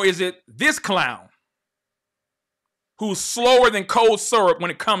 Or is it this clown who's slower than cold syrup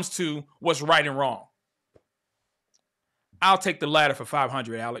when it comes to what's right and wrong? I'll take the latter for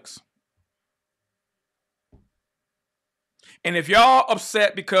 500, Alex. And if y'all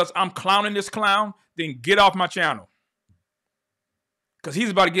upset because I'm clowning this clown, then get off my channel. Because he's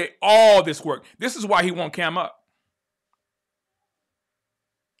about to get all this work. This is why he won't cam up.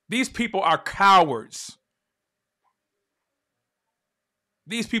 These people are cowards.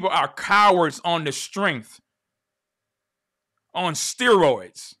 These people are cowards on the strength, on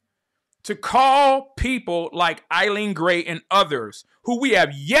steroids. To call people like Eileen Gray and others, who we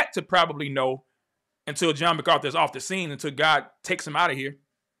have yet to probably know until John MacArthur is off the scene, until God takes him out of here.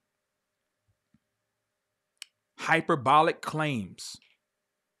 Hyperbolic claims.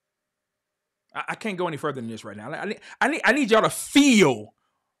 I can't go any further than this right now. I need y'all to feel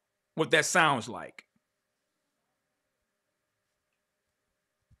what that sounds like.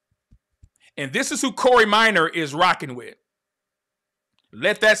 And this is who Corey Minor is rocking with.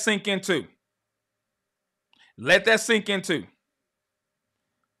 Let that sink in too.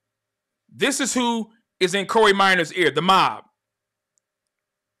 This is who is in Corey Minor's ear, the mob.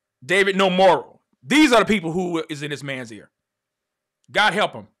 David No Morrill. These are the people who is in this man's ear. God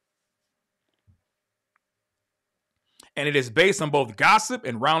help him. And it is based on both gossip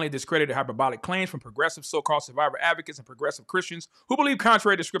and roundly discredited hyperbolic claims from progressive so-called survivor advocates and progressive Christians who believe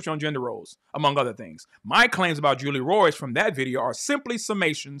contrary to scripture on gender roles, among other things. My claims about Julie Royce from that video are simply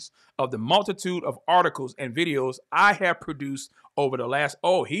summations of the multitude of articles and videos I have produced over the last...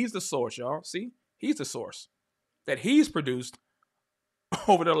 Oh, he's the source, y'all. See? He's the source that he's produced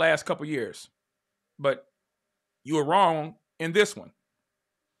over the last couple years. But you were wrong in this one.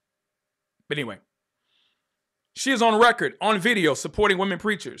 But anyway. She is on record, on video, supporting women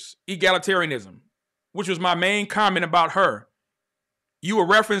preachers, egalitarianism, which was my main comment about her. You were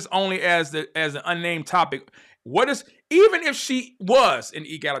referenced only as an unnamed topic. Even if she was an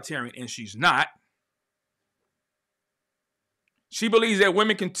egalitarian, and she's not, she believes that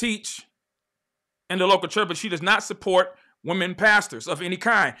women can teach in the local church, but she does not support women pastors of any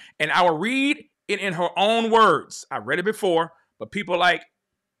kind. And I will read it in her own words. I read it before, but people like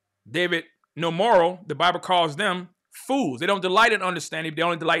David No Morrill, the Bible calls them fools. They don't delight in understanding. They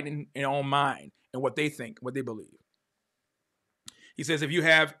only delight in their own mind and what they think, what they believe. He says, if you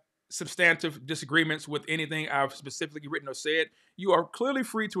have substantive disagreements with anything I've specifically written or said, you are clearly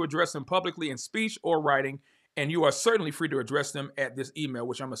free to address them publicly in speech or writing, and you are certainly free to address them at this email,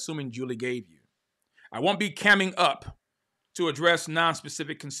 which I'm assuming Julie gave you. I won't be camming up to address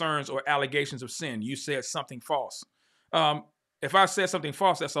non-specific concerns or allegations of sin. You said something false. If I said something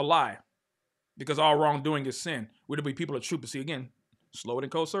false, that's a lie, because all wrongdoing is sin. Would it be people of truth? But see, again, slower than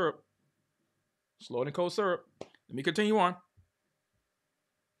cold syrup. Slower than cold syrup. Let me continue on.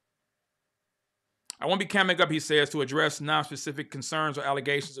 I won't be camming up, he says, to address non-specific concerns or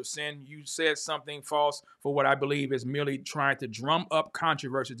allegations of sin. You said something false for what I believe is merely trying to drum up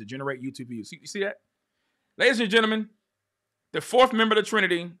controversy to generate YouTube views. You see that? Ladies and gentlemen, the fourth member of the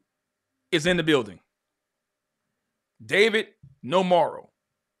Trinity is in the building. David, no Morrill,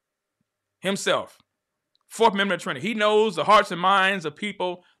 himself, fourth member of the Trinity. He knows the hearts and minds of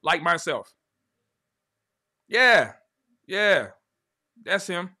people like myself. Yeah, that's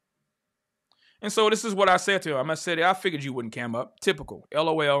him. And so this is what I said to him. I said, I figured you wouldn't cam up. Typical.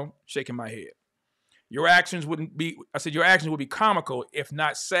 LOL, shaking my head. Your actions would be comical, if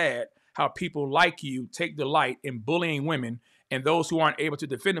not sad, how people like you take delight in bullying women and those who aren't able to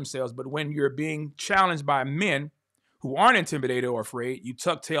defend themselves. But when you're being challenged by men who aren't intimidated or afraid, you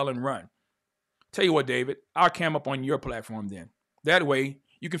tuck tail and run. Tell you what, David, I'll cam up on your platform then. That way,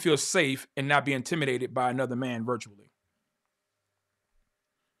 you can feel safe and not be intimidated by another man virtually.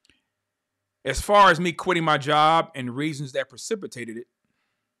 As far as me quitting my job and reasons that precipitated it,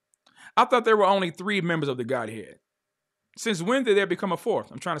 I thought there were only 3 members of the Godhead. Since when did there become a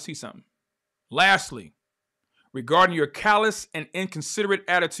 4th? I'm trying to see something. Lastly, regarding your callous and inconsiderate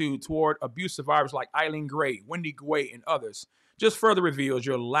attitude toward abuse survivors like Eileen Gray, Wendy Guay, and others, just further reveals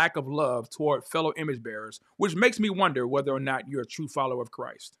your lack of love toward fellow image bearers, which makes me wonder whether or not you're a true follower of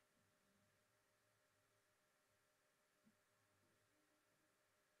Christ.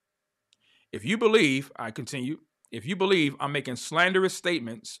 If you believe, I continue, if you believe I'm making slanderous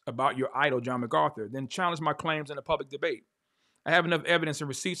statements about your idol, John MacArthur, then challenge my claims in a public debate. I have enough evidence and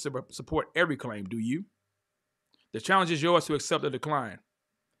receipts to support every claim, do you? The challenge is yours to accept or decline.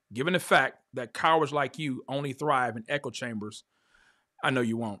 Given the fact that cowards like you only thrive in echo chambers, I know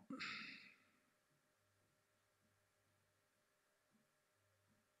you won't.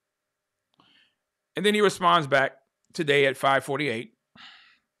 And then he responds back today at 5:48.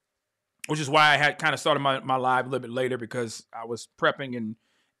 Which is why I had kind of started my live a little bit later, because I was prepping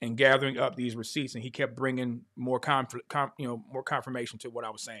and gathering up these receipts, and he kept bringing more confirmation to what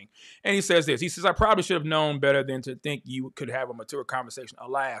I was saying. And he says this. He says, I probably should have known better than to think you could have a mature conversation.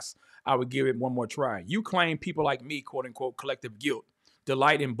 Alas, I would give it one more try. You claim people like me, quote unquote, collective guilt,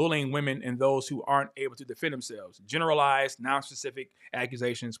 delight in bullying women and those who aren't able to defend themselves. Generalized, non-specific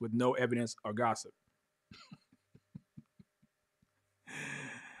accusations with no evidence or gossip.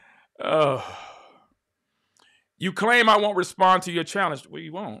 You claim I won't respond to your challenge. Well,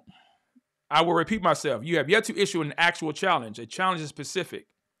 you won't. I will repeat myself. You have yet to issue an actual challenge. A challenge is specific.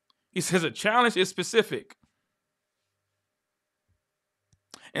 He says a challenge is specific.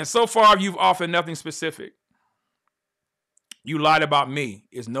 And so far, you've offered nothing specific. You lied about me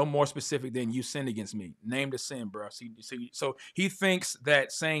is no more specific than you sinned against me. Name the sin, bro. See, so he thinks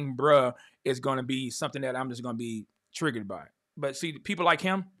that saying bruh is going to be something that I'm just going to be triggered by. But see, people like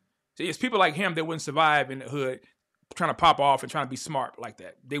him, it's people like him that wouldn't survive in the hood trying to pop off and trying to be smart like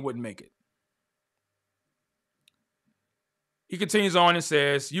that. They wouldn't make it. He continues on and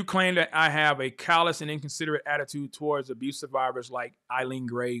says, you claim that I have a callous and inconsiderate attitude towards abuse survivors like Eileen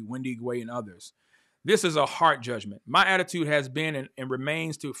Gray, Wendy Guay, and others. This is a heart judgment. My attitude has been and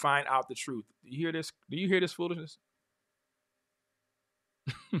remains to find out the truth. Do you hear this? Do you hear this foolishness?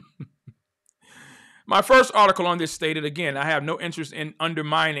 My first article on this stated, again, I have no interest in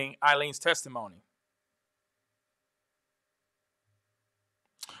undermining Eileen's testimony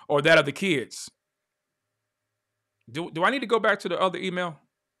or that of the kids. Do I need to go back to the other email?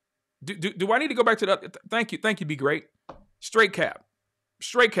 Do I need to go back to the? Thank you, be great. Straight cap.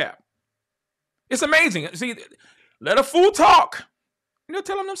 It's amazing. See, let a fool talk. They'll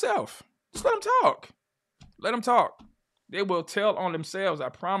tell them themselves. Just let them talk. Let them talk. They will tell on themselves. I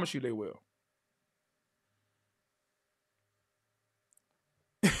promise you they will.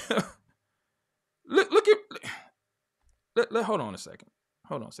 Look at. Hold on a second.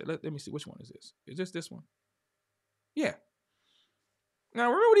 Let me see. Which one is this? Is this one? Yeah. Now,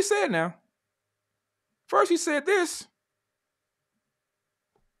 remember what he said now. First he said this.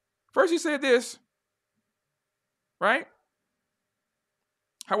 Right?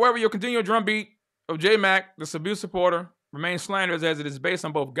 However, your continual drumbeat of J-Mac, the abuse supporter, remains slanderous as it is based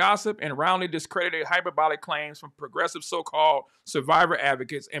on both gossip and roundly discredited hyperbolic claims from progressive so-called survivor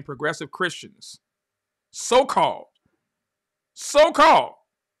advocates and progressive Christians. So-called.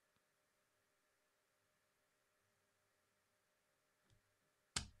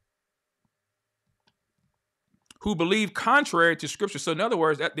 who believe contrary to Scripture. So in other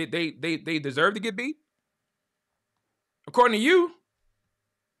words, that they deserve to get beat, according to you.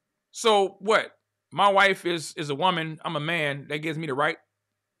 So what? My wife is a woman. I'm a man. That gives me the right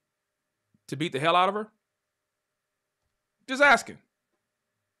to beat the hell out of her? Just asking.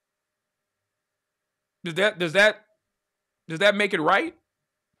 Does that make it right?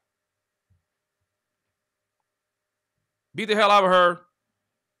 Beat the hell out of her,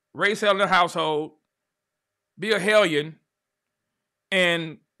 raise hell in the household, be a hellion,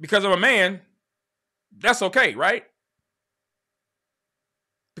 and because I'm a man, that's okay, right?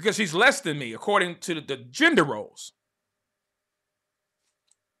 Because she's less than me according to the gender roles.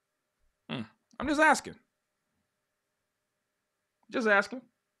 I'm just asking. Just asking.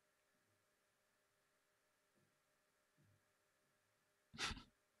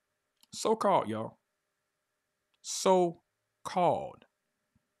 So-called, y'all. So-called.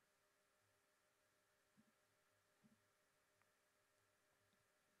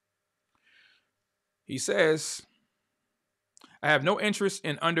 He says, I have no interest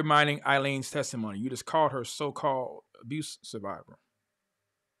in undermining Eileen's testimony. You just called her so-called abuse survivor.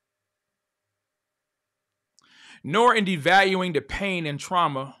 Nor in devaluing the pain and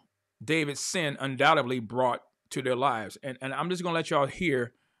trauma David's sin undoubtedly brought to their lives. And I'm just going to let y'all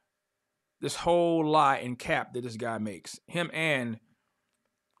hear this whole lie and cap that this guy makes. Him and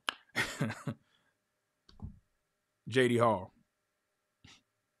J.D. Hall.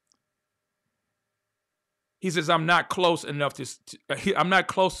 He says, I'm not close enough to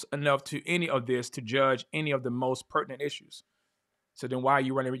any of this to judge any of the most pertinent issues. So then why are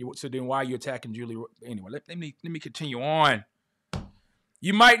you running? So then why are you attacking Julie? Anyway, let me continue on.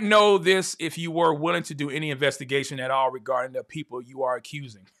 You might know this if you were willing to do any investigation at all regarding the people you are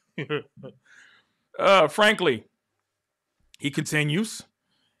accusing. Frankly, he continues,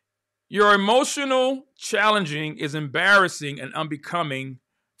 your emotional challenging is embarrassing and unbecoming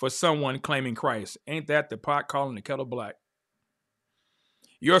for someone claiming Christ. Ain't that the pot calling the kettle black?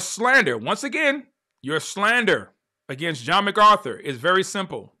 Your slander, once again, your slander against John MacArthur is very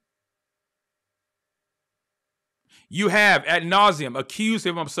simple. You have ad nauseum accused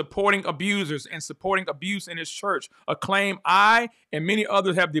him of supporting abusers and supporting abuse in his church, a claim I and many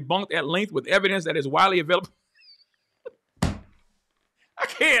others have debunked at length with evidence that is widely available. I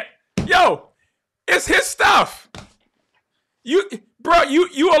can't. Yo, it's his stuff. You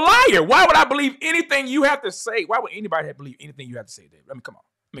a liar. Why would I believe anything you have to say? Why would anybody believe anything you have to say, David?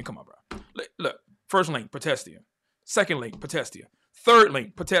 Come on, bro. Look, first link, protestia. Second link, protestia. Third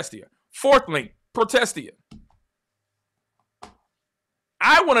link, protestia. Fourth link, protestia.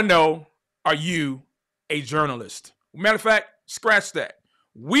 I want to know, are you a journalist? Matter of fact, scratch that.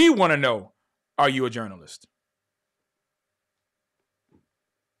 We want to know, are you a journalist?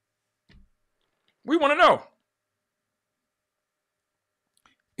 We want to know.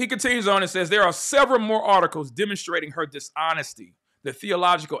 He continues on and says, there are several more articles demonstrating her dishonesty, the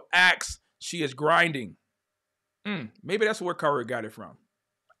theological acts she is grinding. Maybe that's where Curry got it from.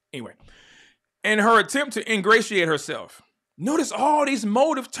 Anyway, and her attempt to ingratiate herself. Notice all these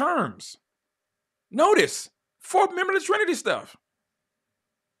motive terms. Notice, fourth member of the Trinity stuff.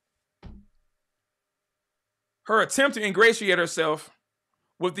 Her attempt to ingratiate herself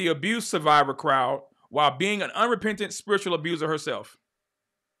with the abuse survivor crowd while being an unrepentant spiritual abuser herself.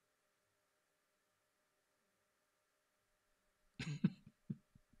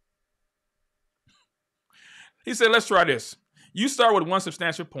 He said, let's try this. You start with one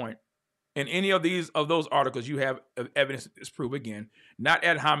substantial point. In any of those articles, you have evidence to disprove, again, not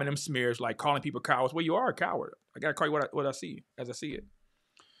ad hominem smears like calling people cowards. Well, you are a coward. I got to call you what I see as I see it.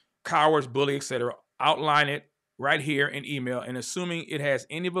 Cowards, bully, etc. Outline it right here in email, and assuming it has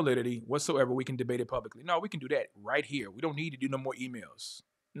any validity whatsoever, we can debate it publicly. No, we can do that right here. We don't need to do no more emails.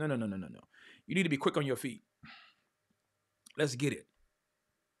 No. You need to be quick on your feet. Let's get it.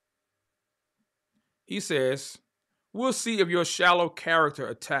 He says, we'll see if your shallow character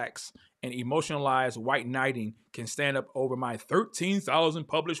attacks and emotionalized white knighting can stand up over my 13,000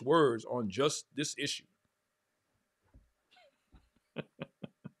 published words on just this issue.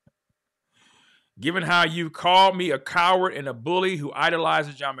 Given how you called me a coward and a bully who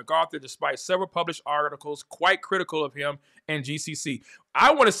idolizes John MacArthur despite several published articles quite critical of him and GCC.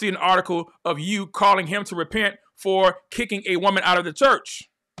 I want to see an article of you calling him to repent for kicking a woman out of the church.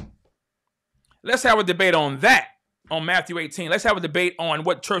 Let's have a debate on that, on Matthew 18. Let's have a debate on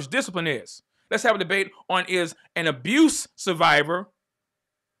what church discipline is. Let's have a debate on, is an abuse survivor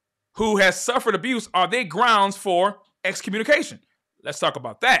who has suffered abuse, are they grounds for excommunication? Let's talk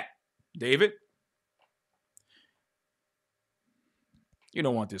about that, David. You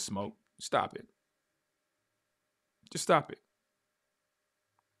don't want this smoke. Stop it. Just stop it.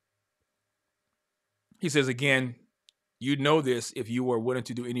 He says again, you'd know this if you were willing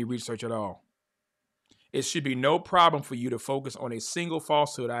to do any research at all. It should be no problem for you to focus on a single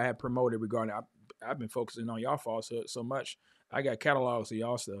falsehood I have promoted regarding. I've been focusing on y'all falsehood so much. I got catalogs of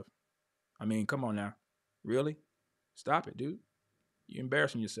y'all stuff. I mean, come on now. Really? Stop it, dude. You're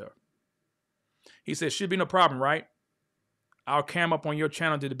embarrassing yourself. He says, should be no problem, right? I'll cam up on your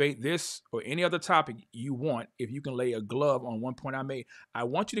channel to debate this or any other topic you want if you can lay a glove on one point I made. I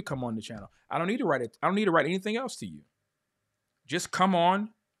want you to come on the channel. I don't need to write it. I don't need to write anything else to you. Just come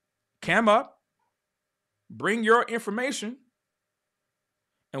on, cam up, bring your information,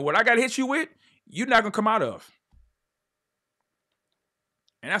 and what I got to hit you with, you're not going to come out of.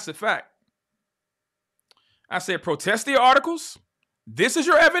 And that's a fact. I said, protest the articles. This is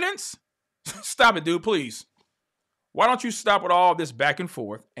your evidence. Stop it, dude, please. Why don't you stop with all this back and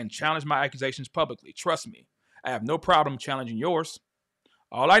forth and challenge my accusations publicly? Trust me, I have no problem challenging yours.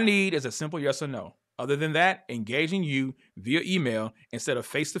 All I need is a simple yes or no. Other than that, engaging you via email instead of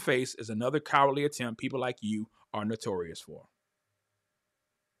face-to-face is another cowardly attempt people like you are notorious for.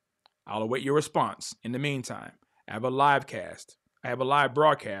 I'll await your response. In the meantime, I have a live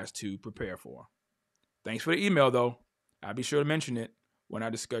broadcast to prepare for. Thanks for the email, though. I'll be sure to mention it when I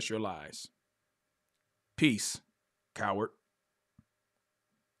discuss your lies. Peace, coward.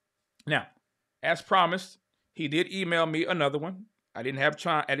 Now, as promised, he did email me another one. I didn't have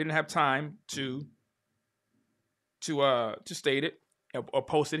time to state it or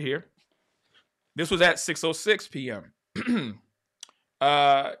post it here. This was at 6:06 p.m.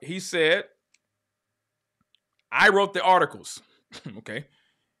 He said, I wrote the articles. Okay.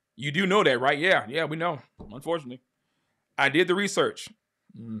 You do know that, right? Yeah, we know. Unfortunately. I did the research.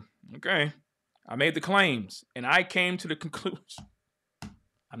 Okay. I made the claims and I came to the conclusion.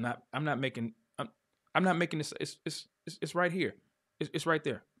 I'm not making this. It's right here. It's right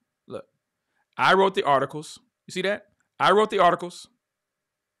there. Look, I wrote the articles. You see that? I wrote the articles.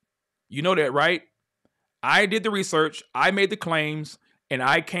 You know that, right? I did the research. I made the claims and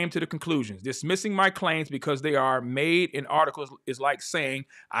I came to the conclusions. Dismissing my claims because they are made in articles is like saying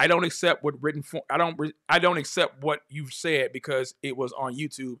I don't accept what written form. I don't accept what you've said because it was on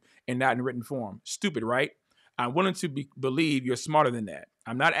YouTube and not in written form. Stupid, right? I'm willing to believe you're smarter than that.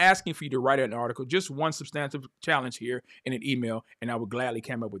 I'm not asking for you to write an article, just one substantive challenge here in an email, and I would gladly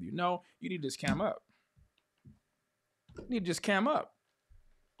cam up with you. No, you need to just cam up. You need to just cam up.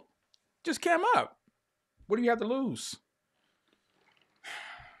 Just cam up. What do you have to lose?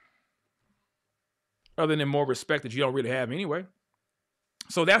 Other than more respect that you don't really have anyway.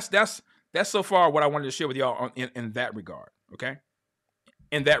 So that's so far what I wanted to share with y'all in that regard. Okay,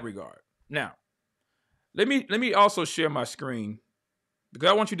 in that regard. Now, let me also share my screen because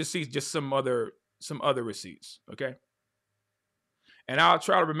I want you to see just some other receipts. Okay, and I'll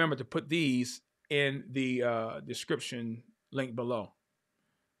try to remember to put these in the description link below.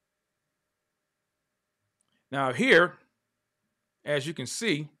 Now here, as you can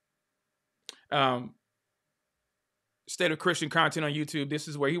see, State of Christian Content on YouTube. This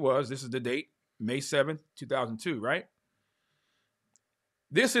is where he was. This is the date, May 7th, 2002, right?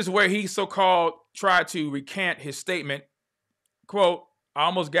 This is where he so-called tried to recant his statement, quote, I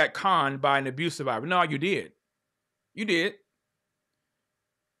almost got conned by an abuse survivor. No, you did. You did.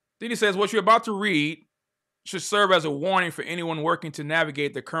 Then he says, what you're about to read should serve as a warning for anyone working to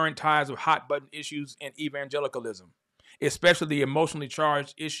navigate the current tides of hot-button issues in evangelicalism, especially the emotionally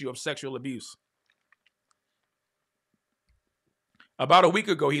charged issue of sexual abuse. About a week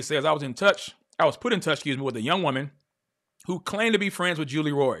ago, he says, I was put in touch, with a young woman who claimed to be friends with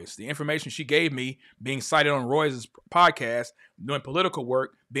Julie Royce. The information she gave me, being cited on Royce's podcast, doing political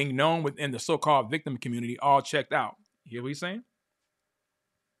work, being known within the so-called victim community, all checked out. You hear what he's saying?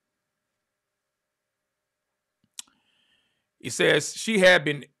 He says she had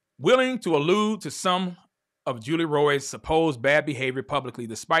been willing to allude to some of Julie Royce's supposed bad behavior publicly,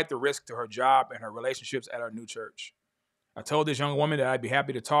 despite the risk to her job and her relationships at her new church. I told this young woman that I'd be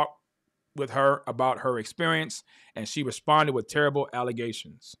happy to talk with her about her experience, and she responded with terrible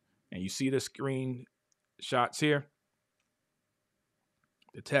allegations. And you see the screen shots here,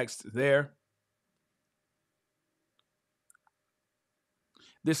 the text there.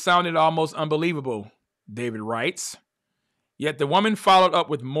 This sounded almost unbelievable, David writes. Yet the woman followed up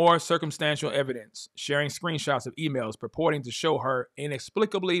with more circumstantial evidence, sharing screenshots of emails purporting to show her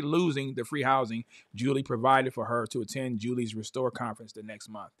inexplicably losing the free housing Julie provided for her to attend Julie's Restore conference the next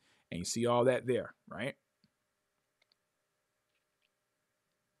month. And you see all that there, right?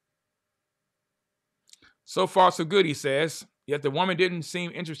 So far, so good, he says. Yet the woman didn't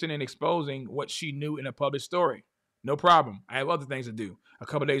seem interested in exposing what she knew in a published story. No problem. I have other things to do. A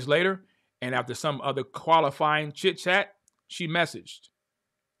couple days later, and after some other qualifying chit-chat, she messaged.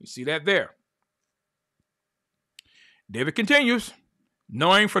 You see that there. David continues.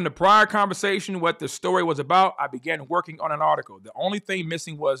 Knowing from the prior conversation what the story was about, I began working on an article. The only thing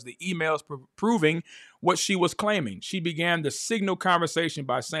missing was the emails proving what she was claiming. She began the signal conversation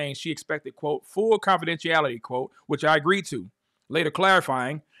by saying she expected, quote, full confidentiality, quote, which I agreed to. Later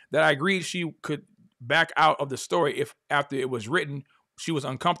clarifying that I agreed she could back out of the story if after it was written, she was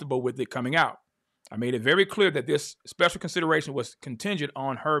uncomfortable with it coming out. I made it very clear that this special consideration was contingent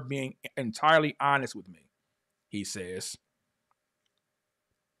on her being entirely honest with me, he says.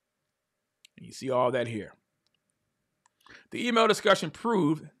 You see all that here. The email discussion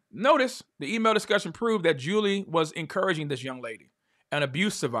proved that Julie was encouraging this young lady, an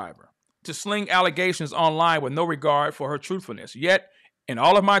abuse survivor, to sling allegations online with no regard for her truthfulness. Yet, in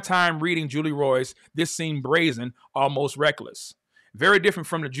all of my time reading Julie Roy's, this seemed brazen, almost reckless. Very different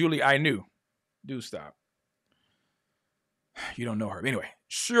from the Julie I knew. Do stop. You don't know her. Anyway,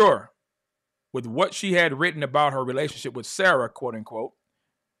 sure, with what she had written about her relationship with Sarah, quote unquote,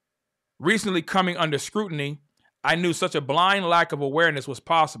 recently coming under scrutiny, I knew such a blind lack of awareness was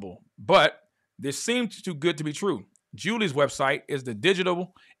possible, but this seemed too good to be true. Julie's website is the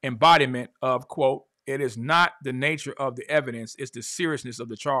digital embodiment of, quote, it is not the nature of the evidence, it's the seriousness of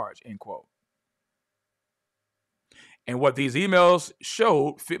the charge, end quote. And what these emails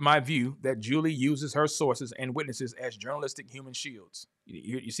showed fit my view that Julie uses her sources and witnesses as journalistic human shields.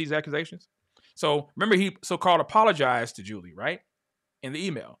 You see these accusations? So remember, he so-called apologized to Julie, right? In the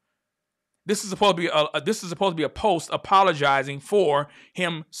email. This is supposed to be a post apologizing for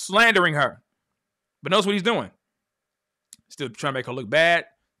him slandering her. But notice what he's doing. Still trying to make her look bad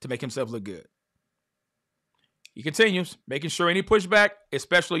to make himself look good. He continues, making sure any pushback,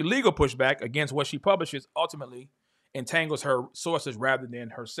 especially legal pushback against what she publishes, ultimately entangles her sources rather than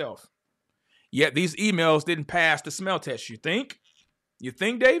herself. Yet these emails didn't pass the smell test, you think? You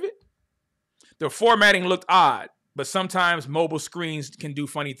think, David? The formatting looked odd, but sometimes mobile screens can do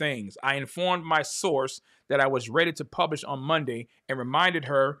funny things. I informed my source that I was ready to publish on Monday and reminded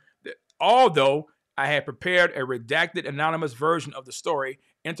her that although I had prepared a redacted anonymous version of the story,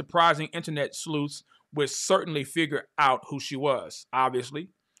 enterprising internet sleuths would certainly figure out who she was. Obviously,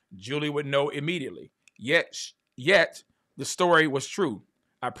 Julie would know immediately. Yet the story was true.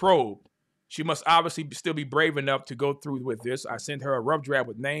 I probed. She must obviously still be brave enough to go through with this. I sent her a rough draft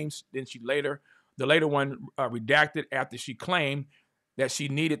with names. Then the later one redacted after she claimed that she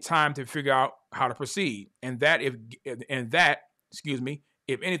needed time to figure out how to proceed. And that if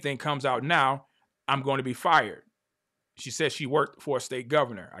anything comes out now, I'm going to be fired. She said she worked for a state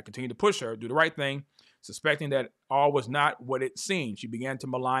governor. I continued to push her, do the right thing, suspecting that all was not what it seemed. She began to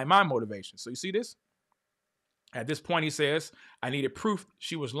malign my motivation. So you see this? At this point, he says, I needed proof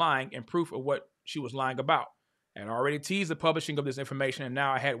she was lying and proof of what she was lying about. I had already teased the publishing of this information, and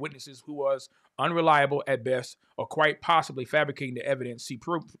now I had witnesses who was unreliable at best or quite possibly fabricating the evidence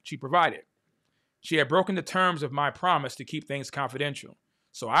she provided. She had broken the terms of my promise to keep things confidential.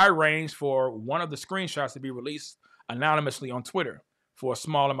 So I arranged for one of the screenshots to be released anonymously on Twitter for a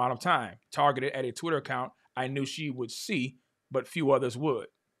small amount of time, targeted at a Twitter account I knew she would see, but few others would.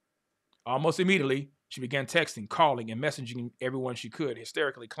 Almost immediately, she began texting, calling, and messaging everyone she could,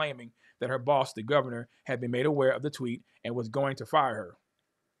 hysterically claiming that her boss, the governor, had been made aware of the tweet and was going to fire her.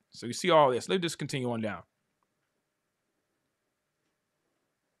 So you see all this. Let's just continue on down.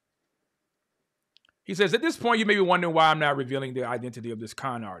 He says, at this point, you may be wondering why I'm not revealing the identity of this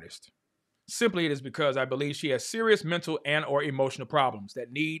con artist. Simply, it is because I believe she has serious mental and or emotional problems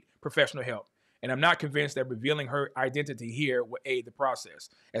that need professional help. And I'm not convinced that revealing her identity here will aid the process.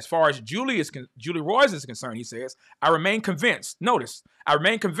 As far as Julie Roy's is concerned, he says, I remain convinced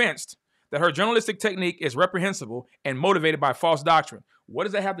that her journalistic technique is reprehensible and motivated by false doctrine. What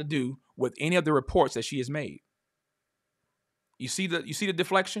does that have to do with any of the reports that she has made? You see the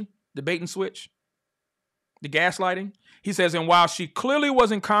deflection, the bait and switch, the gaslighting? He says, and while she clearly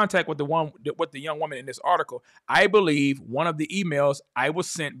was in contact with the young woman in this article, I believe one of the emails I was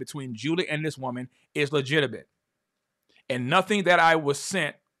sent between Julie and this woman is legitimate. And nothing that I was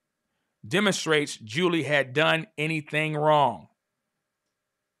sent demonstrates Julie had done anything wrong.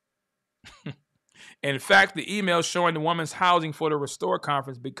 In fact, the email showing the woman's housing for the Restore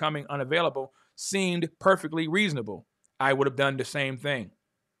conference becoming unavailable seemed perfectly reasonable. I would have done the same thing.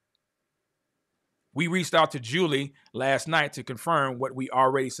 We reached out to Julie last night to confirm what we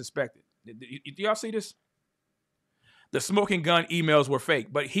already suspected. Do y'all see this? The smoking gun emails were fake,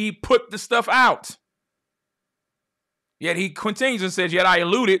 but he put the stuff out. Yet he continues and says, yet I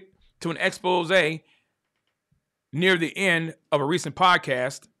alluded to an expose near the end of a recent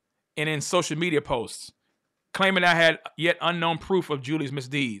podcast and in social media posts, claiming I had yet unknown proof of Julie's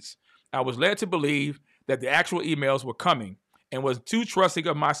misdeeds. I was led to believe that the actual emails were coming and was too trusting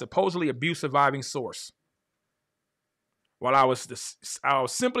of my supposedly abuse-surviving source. While I was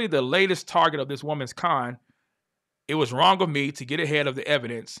simply the latest target of this woman's con, it was wrong of me to get ahead of the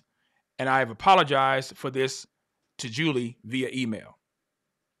evidence, and I have apologized for this to Julie via email.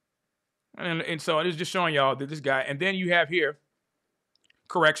 And so it is just showing y'all that this guy, and then you have here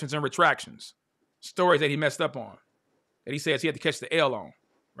corrections and retractions, stories that he messed up on, that he says he had to catch the L on,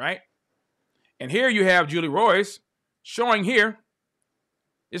 right? And here you have Julie Royce showing here,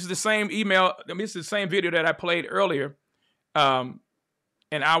 this is the same email, this is the same video that I played earlier, and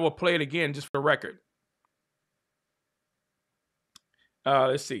I will play it again just for the record.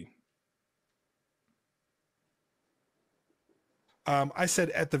 Let's see. I said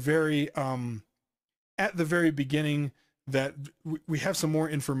at the very beginning that we have some more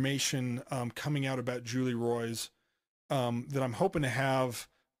information coming out about Julie Royce that I'm hoping to have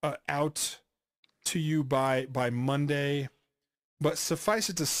out to you by Monday. But suffice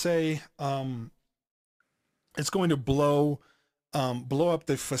it to say, it's going to blow up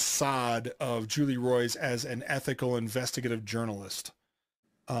the facade of Julie Royce as an ethical investigative journalist.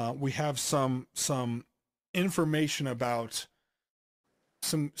 We have some information about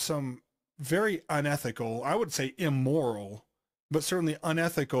some very unethical, I would say immoral, but certainly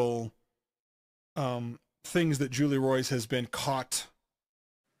unethical things that Julie Royce has been caught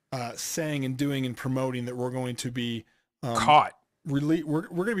saying and doing and promoting that we're going to be caught. We're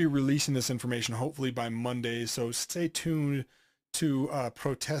going to be releasing this information hopefully by Monday. So stay tuned to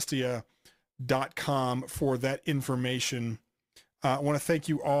protestia.com for that information. I want to thank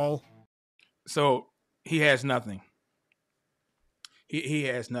you all. So he has nothing. He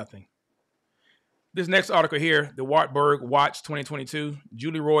has nothing. This next article here, the Wartburg Watch 2022,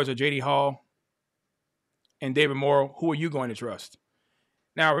 Julie Royce or J.D. Hall and David Morrill, who are you going to trust?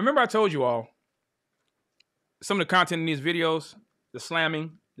 Now, remember I told you all, some of the content in these videos, the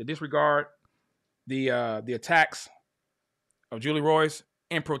slamming, the disregard, the attacks of Julie Royce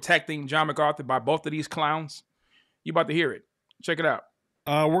and protecting John MacArthur by both of these clowns, you about to hear it. Check it out.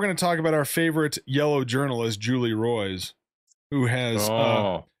 We're going to talk about our favorite yellow journalist, Julie Royce, who has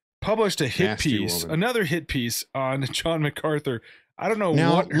published a hit piece, another hit piece on John MacArthur. I don't know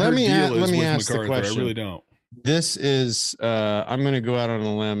now, what her deal is with MacArthur. I really don't. This is, I'm going to go out on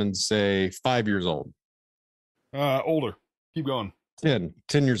a limb and say 5 years old. Older. Keep going. 10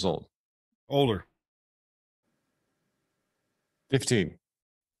 years old. Older. 15.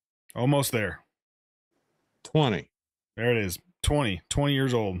 Almost there. 20. There it is. 20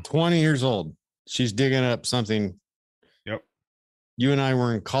 years old. 20 years old. She's digging up something. Yep. You and I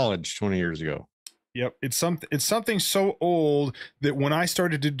were in college 20 years ago. Yep. It's something so old that when I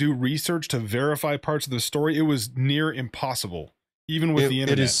started to do research to verify parts of the story, it was near impossible, even with the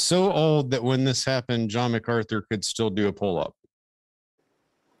internet. It is so old that when this happened, John MacArthur could still do a pull-up.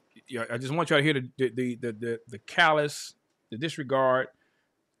 Yeah, I just want y'all to hear the callous, the disregard.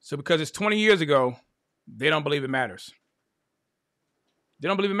 So because it's 20 years ago, they don't believe it matters. They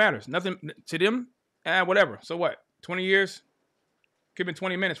don't believe it matters. Nothing to them, whatever. So what? 20 years? Could have been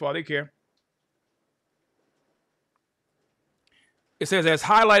 20 minutes for all they care. It says, as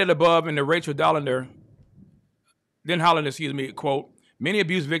highlighted above in the Rachel Hollander, quote, many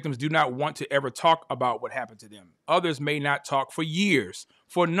abuse victims do not want to ever talk about what happened to them. Others may not talk for years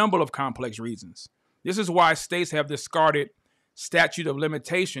for a number of complex reasons. This is why states have discarded statute of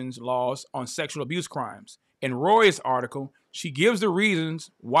limitations laws on sexual abuse crimes. In Roy's article, she gives the reason,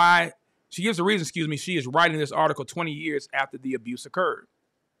 she is writing this article 20 years after the abuse occurred.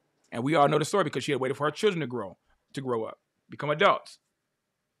 And we all know the story because she had waited for her children to grow up, become adults.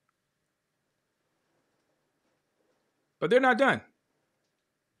 But they're not done.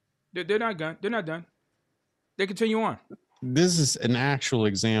 They're not done. They're not done. They continue on. This is an actual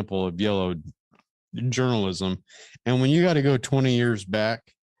example of yellow journalism. And when you got to go 20 years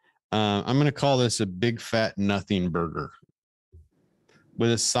back, I'm going to call this a big fat nothing burger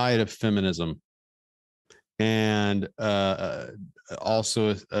with a side of feminism and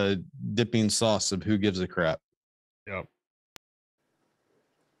also a dipping sauce of who gives a crap. Yep.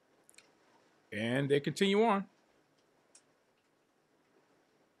 And they continue on.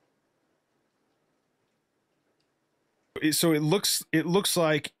 So it looks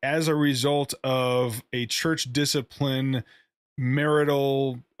like as a result of a church discipline,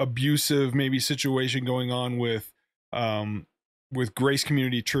 marital abusive maybe situation going on with Grace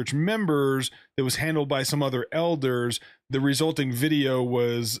Community Church members that was handled by some other elders, the resulting video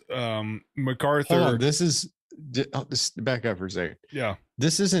was MacArthur. Hold on, Just back up for a second. Yeah.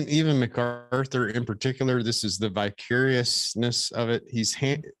 This isn't even MacArthur in particular. This is the vicariousness of it.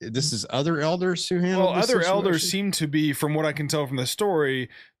 This is other elders who handle. Well, other elders seem to be, from what I can tell from the story,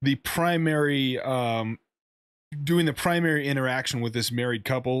 the primary, doing the primary interaction with this married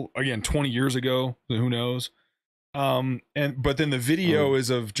couple. Again, 20 years ago, so who knows? But then the video is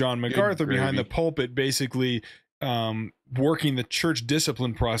of John MacArthur behind the pulpit, basically working the church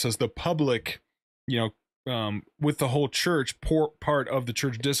discipline process, the public, with the whole church, part of the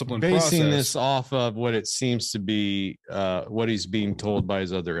church discipline process. Basing this off of what it seems to be, what he's being told by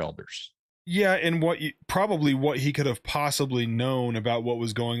his other elders. Yeah, and probably what he could have possibly known about what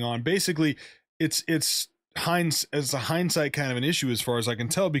was going on. Basically, it's a hindsight kind of an issue as far as I can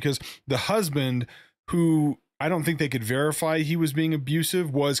tell, because the husband, who I don't think they could verify he was being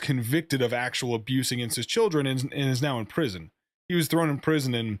abusive, was convicted of actual abuse against his children and is now in prison. He was thrown in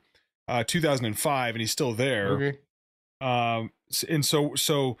prison in 2005 and he's still there. Okay. And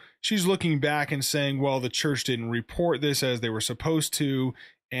so she's looking back and saying, well, the church didn't report this as they were supposed to,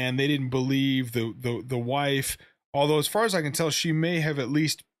 and they didn't believe the wife. Although, as far as I can tell, she may have at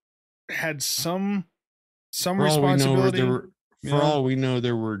least had some responsibility. For all we know,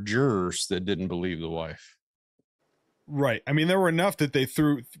 there were jurors that didn't believe the wife. Right. I mean, there were enough that they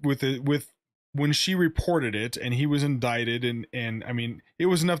threw with when she reported it and he was indicted, and I mean, it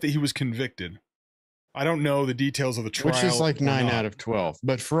was enough that he was convicted. I don't know the details of the trial, which is like 9 out of 12.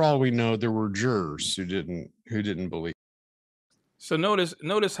 But for all we know, there were jurors who didn't believe. So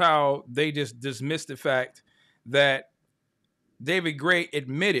notice how they just dismissed the fact that David Gray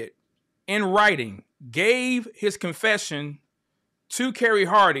admitted in writing, gave his confession to Carrie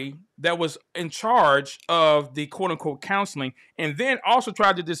Hardy, that was in charge of the quote unquote counseling, and then also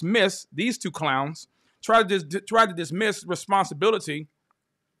tried to dismiss these two clowns, tried to dismiss responsibility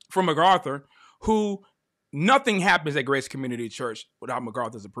from MacArthur, who nothing happens at Grace Community Church without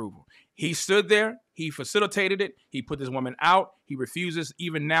MacArthur's approval. He stood there, he facilitated it, he put this woman out, he refuses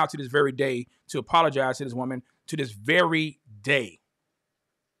even now to this very day to apologize to this woman, to this very day.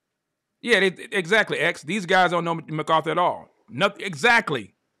 Yeah, exactly, X. These guys don't know MacArthur at all. Nothing.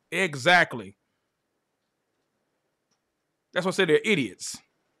 Exactly. That's why I said they're idiots.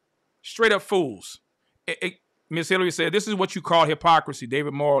 Straight up fools. Miss Hillary said, this is what you call hypocrisy.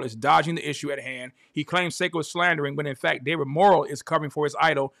 David Morrill is dodging the issue at hand. He claims Seiko is slandering, but in fact, David Morrill is covering for his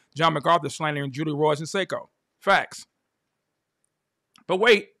idol, John MacArthur, slandering Julie Royce and Seiko. Facts. But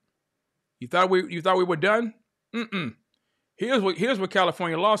wait, you thought we were done? Here's what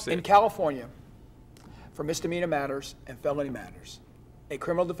California law said. In California, for misdemeanor matters and felony matters, a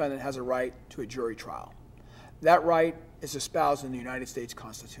criminal defendant has a right to a jury trial. That right is espoused in the United States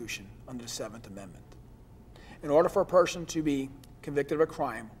Constitution under the 7th Amendment. In order for a person to be convicted of a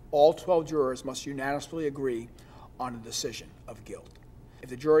crime, all 12 jurors must unanimously agree on a decision of guilt. If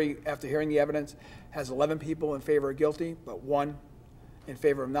the jury, after hearing the evidence, has 11 people in favor of guilty, but 1 in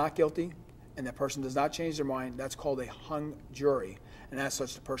favor of not guilty, and that person does not change their mind, that's called a hung jury, and as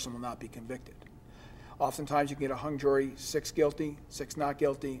such, the person will not be convicted. Oftentimes, you can get a hung jury, 6 guilty, 6 not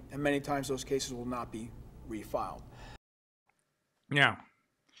guilty, and many times those cases will not be refiled. Now,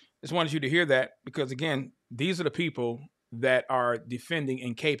 just wanted you to hear that because, again, these are the people that are defending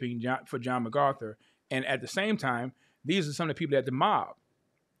and caping for John MacArthur. And at the same time, these are some of the people that the mob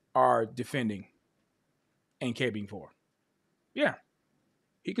are defending and caping for. Yeah.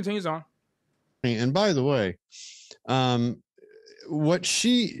 He continues on. And by the way,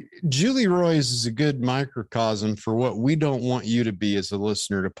 Julie Royce is a good microcosm for what we don't want you to be as a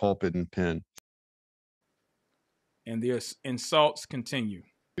listener to Pulpit and Pen. And the insults continue.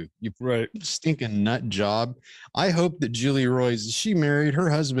 You right, stinking nut job. I hope that Julie Royce, is she married? Her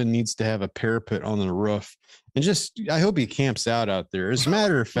husband needs to have a parapet on the roof, and I hope he camps out there. As a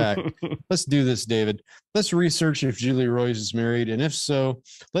matter of fact, let's do this, David. Let's research if Julie Royce is married, and if so,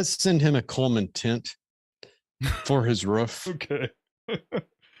 let's send him a Coleman tent for his roof. Okay.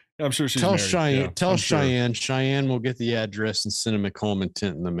 I'm sure she's tell married. Cheyenne. Yeah, tell I'm Cheyenne. Sure. Cheyenne will get the address and send him a Coleman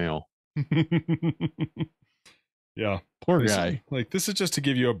tent in the mail. Yeah. Poor guy. This is just to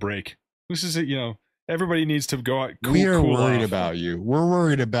give you a break. This is everybody needs to go out. We are worried about you. We're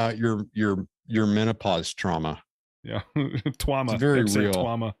worried about your menopause trauma. Yeah. Trauma. It's very real.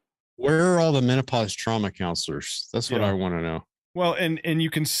 Trauma. Where are all the menopause trauma counselors? That's what I want to know. Well, and you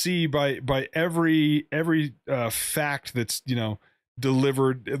can see by every fact that's,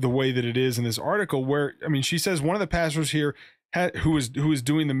 delivered the way that it is in this article, where, I mean, she says one of the pastors here who is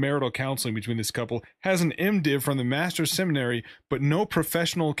doing the marital counseling between this couple has an MDiv from the Master's Seminary, but no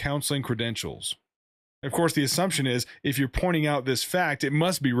professional counseling credentials. Of course, the assumption is if you're pointing out this fact, it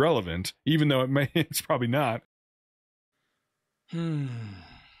must be relevant, even though it's probably not.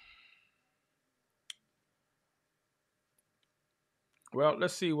 Well,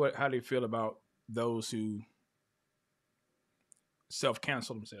 let's see how they feel about those who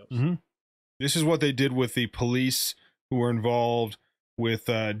self-cancel themselves. Mm-hmm. This is what they did with the police who were involved with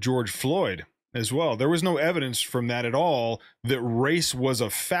George Floyd as well. There was no evidence from that at all that race was a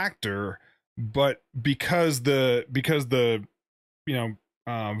factor, but because the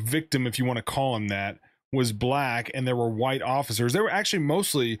victim, if you want to call him that, was black and there were white officers. There were actually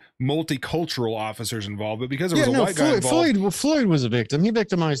mostly multicultural officers involved, but because there was a white guy involved. Floyd was a victim. He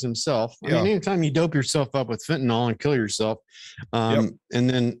victimized himself. I mean, anytime you dope yourself up with fentanyl and kill yourself, and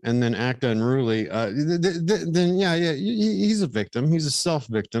then act unruly, then he's a victim. He's a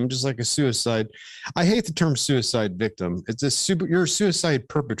self-victim, just like a suicide. I hate the term suicide victim. You're a suicide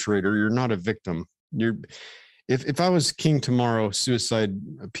perpetrator. You're not a victim. If I was king tomorrow,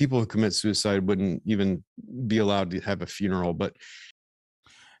 people who commit suicide wouldn't even be allowed to have a funeral. But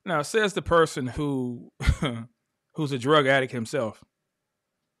now, says the person who's a drug addict himself,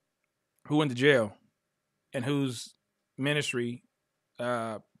 who went to jail, and whose ministry,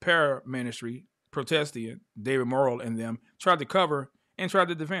 para-ministry, protesting, David Morrill and them, tried to cover and tried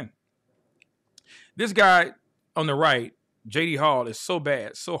to defend. This guy on the right, J.D. Hall, is so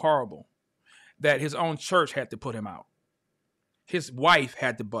bad, so horrible, that his own church had to put him out. His wife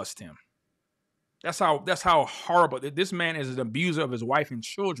had to bust him. That's how horrible. This man is an abuser of his wife and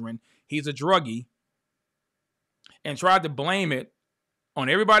children. He's a druggie, and tried to blame it on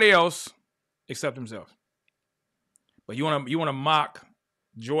everybody else except himself. But you want to mock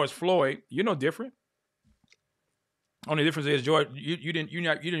George Floyd? You're no different. Only difference is George, you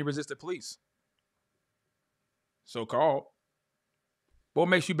didn't resist the police. So called. What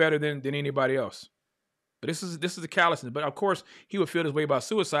makes you better than anybody else? But this is the callousness. But of course, he would feel this way about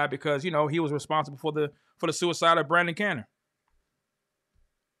suicide because he was responsible for the suicide of Brandon Canner.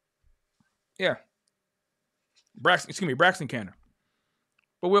 Yeah, Braxton Canner.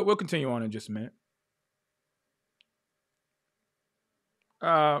 But we'll continue on in just a minute.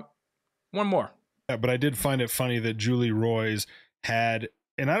 One more. Yeah, but I did find it funny that Julie Roys had,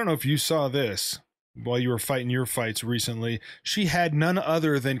 and I don't know if you saw this while you were fighting your fights recently, she had none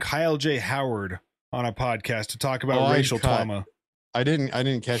other than Kyle J. Howard on a podcast to talk about racial trauma. I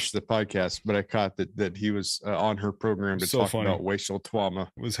didn't catch the podcast, but I caught that he was on her program to talk about racial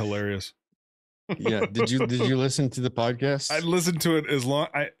trauma. It was hilarious. Yeah. Did you listen to the podcast? I listened to it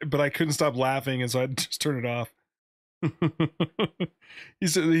but I couldn't stop laughing, and so I just turned it off.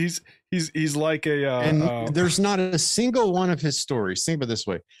 he's like and there's not a single one of his stories. Think about it this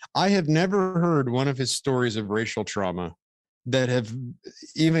way. I have never heard one of his stories of racial trauma that have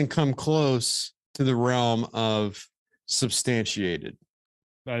even come close to the realm of substantiated.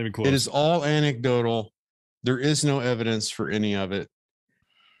 Not even close. It is all anecdotal. There is no evidence for any of it.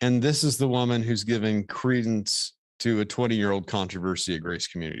 And this is the woman who's giving credence to a 20-year-old controversy at Grace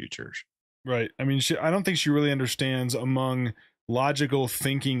Community Church. Right. I mean, I don't think she really understands, among logical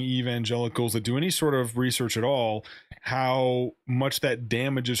thinking evangelicals that do any sort of research at all, how much that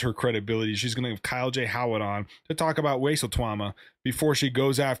damages her credibility. She's going to have Kyle J. Howard on to talk about racial trauma before she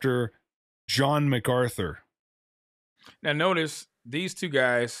goes after John MacArthur. Now notice these two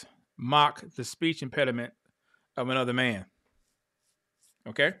guys mock the speech impediment of another man.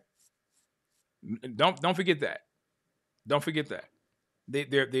 Okay? Don't forget that. Don't forget that.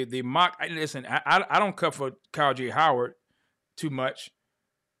 They mock. Listen, I don't cut for Kyle J. Howard too much,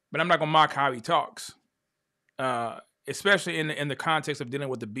 but I'm not gonna mock how he talks, especially in the context of dealing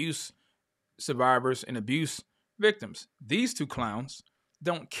with abuse survivors and abuse victims. These two clowns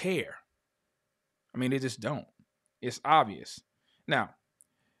don't care. I mean, they just don't. It's obvious. Now,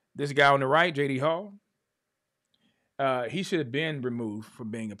 this guy on the right, J.D. Hall, he should have been removed from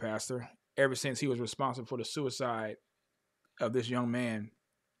being a pastor ever since he was responsible for the suicide of this young man,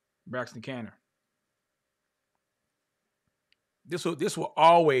 Braxton Canner. This will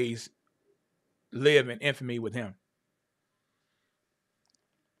always live in infamy with him.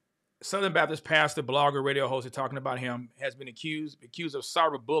 Southern Baptist pastor, blogger, radio host talking about him has been accused of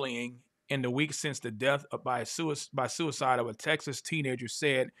cyberbullying in the week since the death by suicide of a Texas teenager,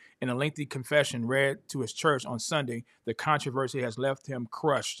 said in a lengthy confession read to his church on Sunday. The controversy has left him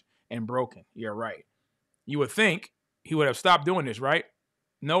crushed and broken. Yeah, right. You would think he would have stopped doing this, right?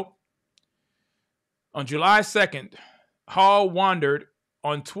 Nope. On July 2nd, Hall wondered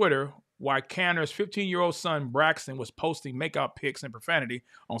on Twitter why Canner's 15-year-old son Braxton was posting makeout pics and profanity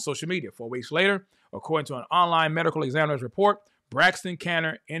on social media. 4 weeks later, according to an online medical examiner's report, Braxton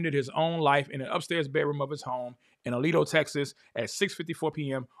Canner ended his own life in an upstairs bedroom of his home in Aledo, Texas at 6:54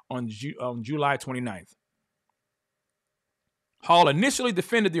 p.m. on July 29th. Hall initially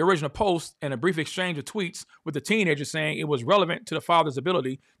defended the original post in a brief exchange of tweets with the teenager, saying it was relevant to the father's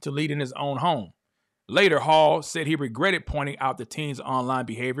ability to lead in his own home. Later, Hall said he regretted pointing out the teen's online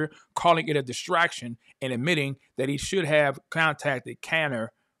behavior, calling it a distraction, and admitting that he should have contacted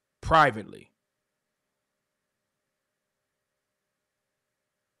Canner privately.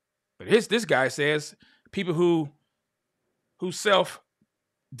 But this guy says people who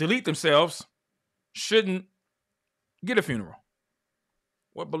self-delete themselves shouldn't get a funeral.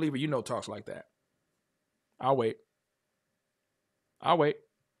 What believer you know talks like that? I'll wait.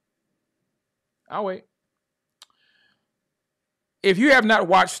 If you have not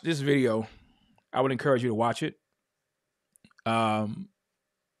watched this video, I would encourage you to watch it.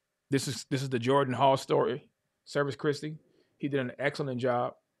 This is the Jordan Hall story. Service Christie. He did an excellent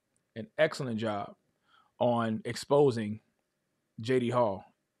job on exposing J.D. Hall.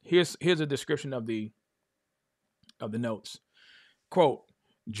 Here's a description of the notes. Quote,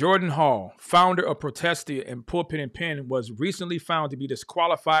 Jordan Hall, founder of Protestia and Pulpit and Pen, was recently found to be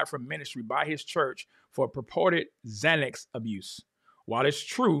disqualified from ministry by his church for purported Xanax abuse. While it's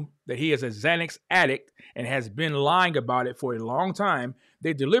true that he is a Xanax addict and has been lying about it for a long time,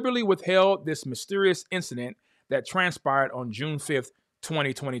 they deliberately withheld this mysterious incident that transpired on June 5th,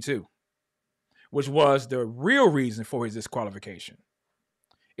 2022, which was the real reason for his disqualification.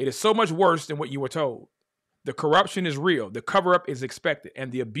 It is so much worse than what you were told. The corruption is real, the cover-up is expected,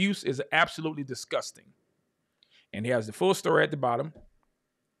 and the abuse is absolutely disgusting. And he has the full story at the bottom.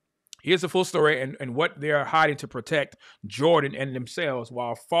 Here's the full story and what they are hiding to protect Jordan and themselves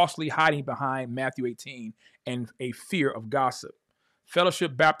while falsely hiding behind Matthew 18 and a fear of gossip.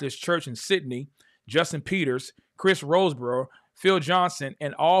 Fellowship Baptist Church in Sydney, Justin Peters, Chris Roseborough, Phil Johnson,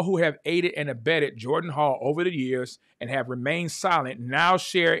 and all who have aided and abetted Jordan Hall over the years and have remained silent now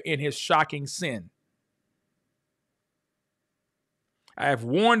share in his shocking sin. I have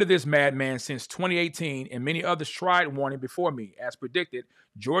warned of this madman since 2018, and many others tried warning before me. As predicted,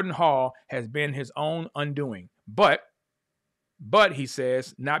 Jordan Hall has been his own undoing. But he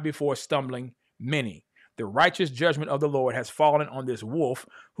says, not before stumbling many. The righteous judgment of the Lord has fallen on this wolf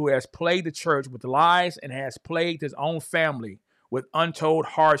who has plagued the church with lies and has plagued his own family with untold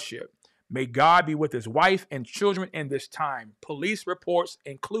hardship. May God be with his wife and children in this time. Police reports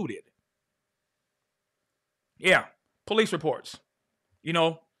included. Yeah, police reports. You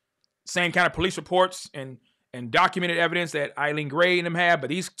know, same kind of police reports and documented evidence that Eileen Gray and them have. But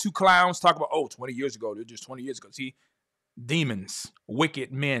these two clowns talk about, 20 years ago. They're just 20 years ago. See, demons,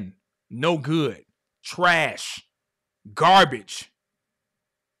 wicked men, no good, trash, garbage.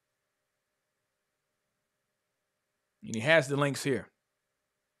 And he has the links here.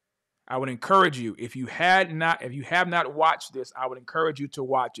 I would encourage you, if you have not watched this, I would encourage you to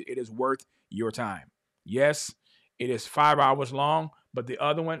watch it. It is worth your time. Yes, it is 5 hours long. But the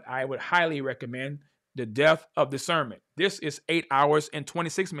other one, I would highly recommend The Death of Discernment. This is 8 hours and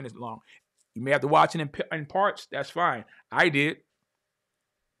 26 minutes long. You may have to watch it in parts. That's fine. I did.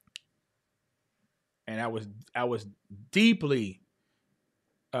 And I was deeply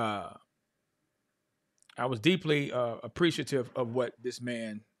appreciative of what this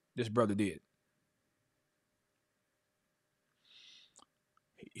brother did.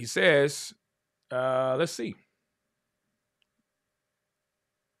 He says, let's see.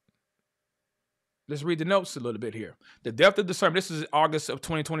 Let's read the notes a little bit here. The Depth of Discernment. This is August of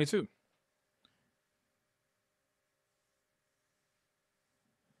 2022.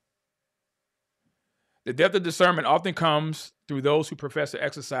 The depth of discernment often comes through those who profess to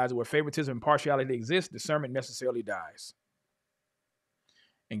exercise where favoritism and partiality exist. Discernment necessarily dies.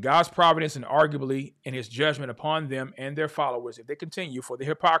 In God's providence and arguably in his judgment upon them and their followers, if they continue for the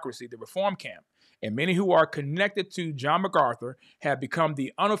hypocrisy, the reform camp, and many who are connected to John MacArthur have become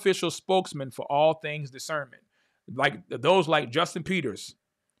the unofficial spokesman for all things discernment. Like those like Justin Peters,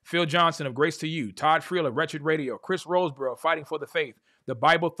 Phil Johnson of Grace to You, Todd Friel of Wretched Radio, Chris Roseborough Fighting for the Faith, the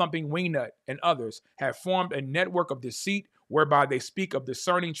Bible-thumping Wingnut, and others have formed a network of deceit whereby they speak of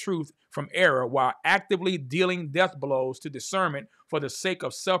discerning truth from error while actively dealing death blows to discernment for the sake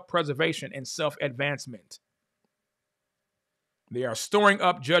of self-preservation and self-advancement. They are storing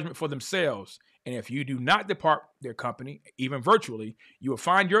up judgment for themselves, and if you do not depart their company, even virtually, you will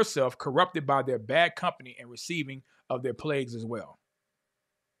find yourself corrupted by their bad company and receiving of their plagues as well.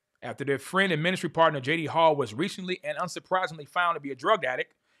 After their friend and ministry partner, J.D. Hall, was recently and unsurprisingly found to be a drug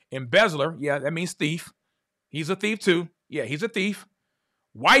addict, embezzler, yeah, that means thief. He's a thief too. Yeah, he's a thief.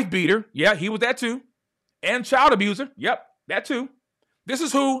 Wife beater, yeah, he was that too. And child abuser, yep, that too. This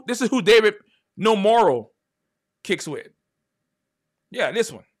is who David No Morrill kicks with. Yeah,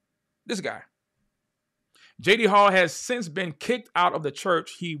 this guy. J.D. Hall has since been kicked out of the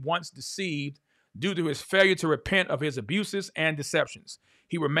church he once deceived due to his failure to repent of his abuses and deceptions.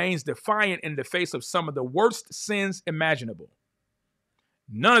 He remains defiant in the face of some of the worst sins imaginable.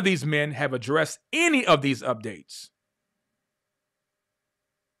 None of these men have addressed any of these updates.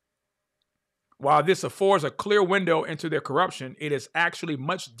 While this affords a clear window into their corruption, it is actually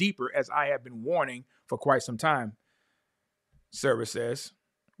much deeper, as I have been warning for quite some time. Service says,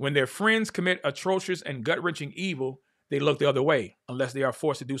 when their friends commit atrocious and gut-wrenching evil, they look the other way, unless they are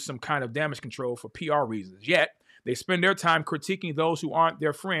forced to do some kind of damage control for PR reasons. Yet, they spend their time critiquing those who aren't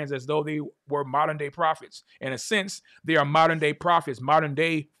their friends as though they were modern-day prophets. In a sense, they are modern-day prophets,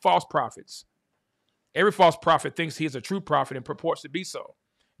 modern-day false prophets. Every false prophet thinks he is a true prophet and purports to be so.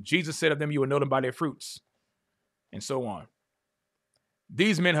 Jesus said of them, you will know them by their fruits, and so on.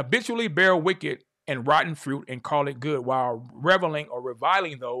 These men habitually bear wicked and rotten fruit and call it good, while reveling or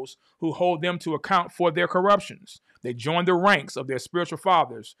reviling those who hold them to account for their corruptions. They join the ranks of their spiritual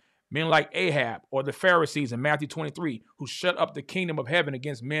fathers, men like Ahab or the Pharisees in Matthew 23, who shut up the kingdom of heaven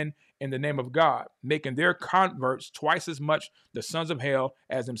against men in the name of God, making their converts twice as much the sons of hell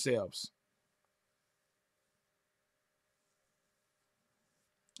as themselves.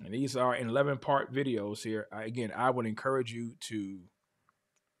 And these are 11-part videos here. Again, I would encourage you to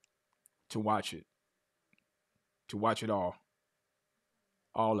watch it. To watch it all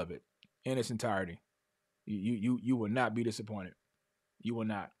of it, in its entirety. You will not be disappointed. You will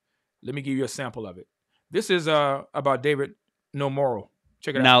not. Let me give you a sample of it. This is about David No Morrill.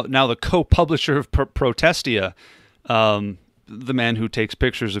 Check it out. Now the co-publisher of Protestia, the man who takes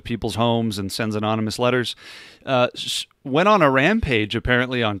pictures of people's homes and sends anonymous letters, went on a rampage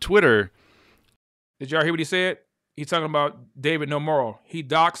apparently on Twitter. Did y'all hear what he said? He's talking about David No Morrill. He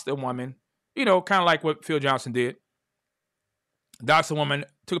doxed a woman, you know, kind of like what Phil Johnson did. Doxed a woman,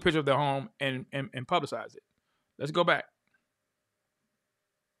 took a picture of their home, and publicized it. Let's go back.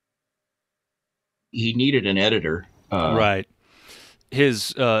 He needed an editor. Right.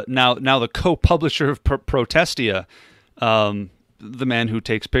 His now the co-publisher of Protestia, the man who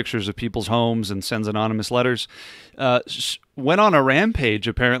takes pictures of people's homes and sends anonymous letters, went on a rampage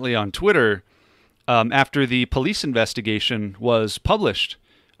apparently on Twitter after the police investigation was published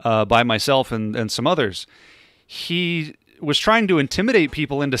by myself and some others. He was trying to intimidate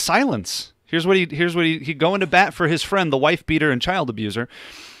people into silence. Here's what he going to bat for his friend, the wife beater and child abuser,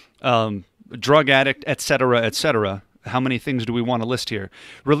 drug addict, etc., etc. How many things do we want to list here?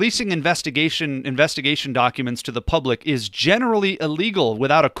 Releasing investigation documents to the public is generally illegal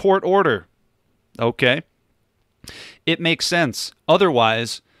without a court order. Okay. It makes sense.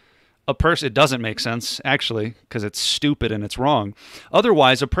 Otherwise, it doesn't make sense, actually, because it's stupid and it's wrong.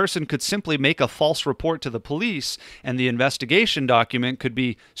 Otherwise, a person could simply make a false report to the police, and the investigation document could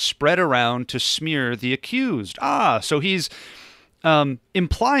be spread around to smear the accused. So he's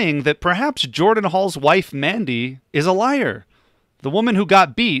implying that perhaps Jordan Hall's wife, Mandy, is a liar. The woman who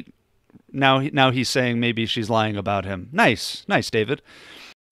got beat, now he's saying maybe she's lying about him. Nice, David.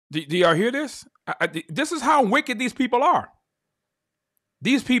 Do y'all hear this? This is how wicked these people are.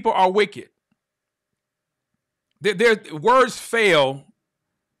 These people are wicked. Their words fail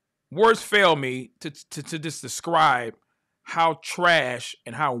me to just describe how trash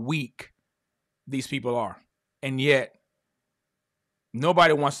and how weak these people are. And yet,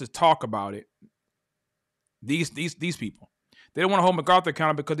 nobody wants to talk about it. These people. They don't want to hold MacArthur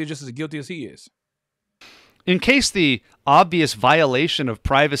accountable because they're just as guilty as he is. In case the obvious violation of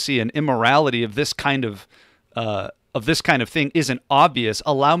privacy and immorality of this kind of thing isn't obvious,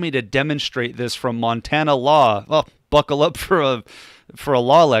 allow me to demonstrate this from Montana law. Well, buckle up for a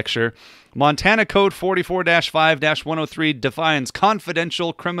law lecture. Montana Code 44-5-103 defines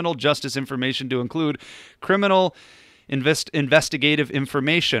confidential criminal justice information to include criminal investigative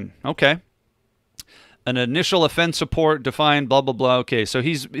information. Okay. An initial offense report defined, blah, blah, blah. Okay, so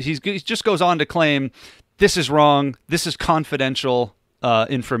he just goes on to claim this is wrong, this is confidential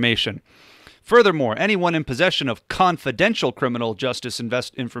information. Furthermore, anyone in possession of confidential criminal justice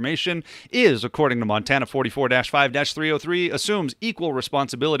information is, according to Montana 44-5-303, assumes equal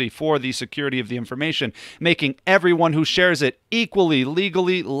responsibility for the security of the information, making everyone who shares it equally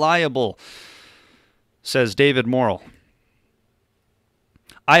legally liable, says David Morrill.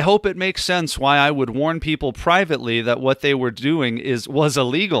 I hope it makes sense why I would warn people privately that what they were doing was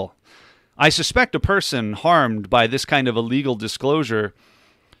illegal. I suspect a person harmed by this kind of illegal disclosure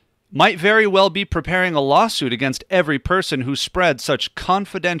might very well be preparing a lawsuit against every person who spread such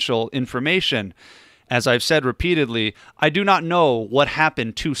confidential information. As I've said repeatedly, I do not know what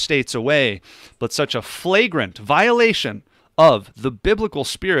happened 2 states away, but such a flagrant violation of the biblical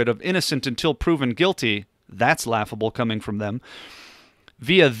spirit of innocent until proven guilty, That's laughable coming from them.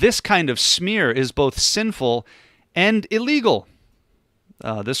 Via this kind of smear is both sinful and illegal.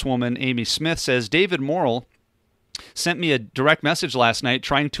 This woman, Amy Smith, says, David Morrill sent me a direct message last night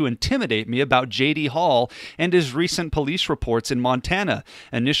trying to intimidate me about J.D. Hall and his recent police reports in Montana.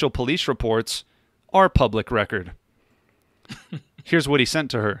 Initial police reports are public record. Here's what he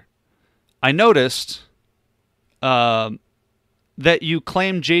sent to her. I noticed that you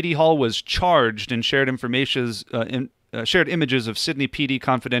claimed J.D. Hall was charged and shared shared images of Sydney PD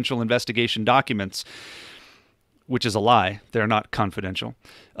confidential investigation documents, which is a lie. They're not confidential.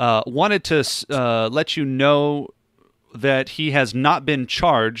 Wanted to let you know that he has not been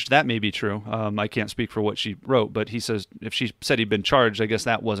charged. That may be true. I can't speak for what she wrote, but he says if she said he'd been charged, I guess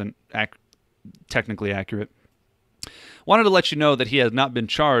that wasn't technically accurate. Wanted to let you know that he has not been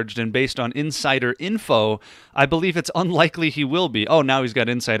charged, and based on insider info, I believe it's unlikely he will be. Oh, now he's got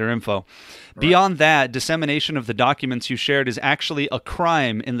insider info. Right. Beyond that, dissemination of the documents you shared is actually a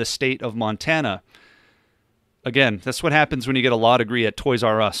crime in the state of Montana. Again, that's what happens when you get a law degree at Toys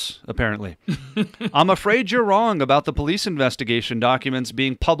R Us, apparently. I'm afraid you're wrong about the police investigation documents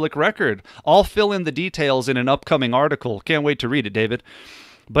being public record. I'll fill in the details in an upcoming article. Can't wait to read it, David.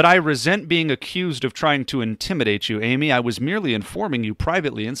 But I resent being accused of trying to intimidate you, Amy. I was merely informing you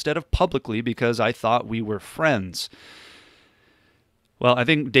privately instead of publicly because I thought we were friends. Well, I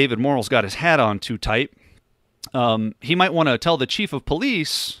think David Morrill's got his hat on too tight. He might want to tell the chief of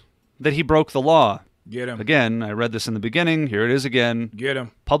police that he broke the law. Get him. Again, I read this in the beginning. Here it is again. Get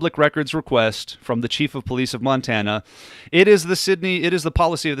him. Public records request from the Chief of Police of Montana. It is the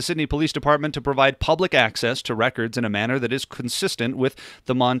policy of the Sydney Police Department to provide public access to records in a manner that is consistent with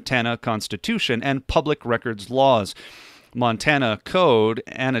the Montana Constitution and public records laws. Montana Code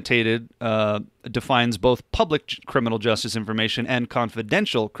annotated defines both public criminal justice information and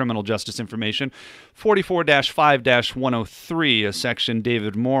confidential criminal justice information. 44-5-103, a section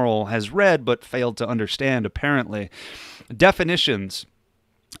David Morrill has read but failed to understand, apparently. Definitions.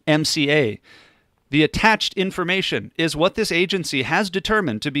 MCA. The attached information is what this agency has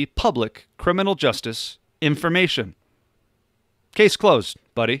determined to be public criminal justice information. Case closed,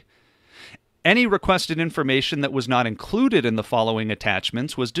 buddy. Any requested information that was not included in the following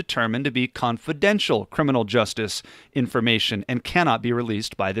attachments was determined to be confidential criminal justice information and cannot be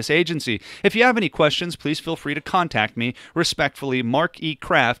released by this agency. If you have any questions, please feel free to contact me. Respectfully, Mark E.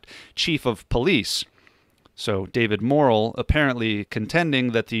 Kraft, Chief of Police. So David Morrill apparently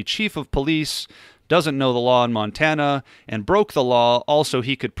contending that the Chief of Police doesn't know the law in Montana and broke the law. Also,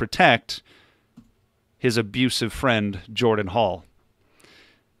 he could protect his abusive friend, Jordan Hall.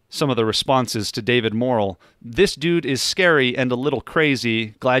 Some of the responses to David Morrill. This dude is scary and a little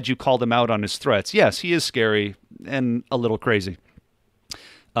crazy. Glad you called him out on his threats. Yes, he is scary and a little crazy.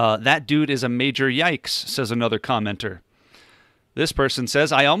 That dude is a major yikes, says another commenter. This person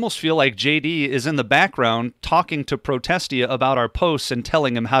says, I almost feel like JD is in the background talking to Protestia about our posts and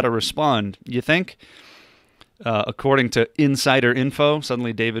telling him how to respond. You think? According to insider info,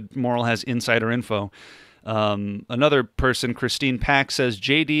 suddenly David Morrill has insider info. Another person, Christine Pack, says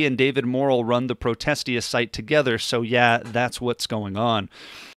JD and David Morrill run the Protestia site together, so yeah, that's what's going on.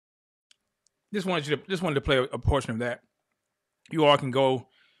 Just wanted to play a portion of that. You all can go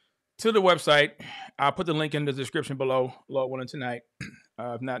to the website. I'll put the link in the description below. Lord willing tonight,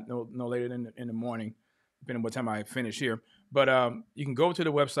 if not no later than in the morning, depending on what time I finish here. But you can go to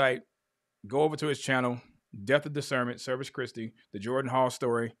the website, go over to his channel, Death of Discernment, Service Christi, the Jordan Hall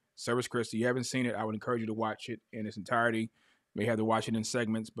story. Service Christi. You haven't seen it, I would encourage you to watch it in its entirety. You may have to watch it in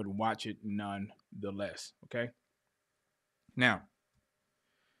segments, but watch it nonetheless. Okay? Now,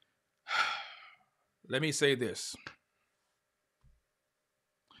 let me say this.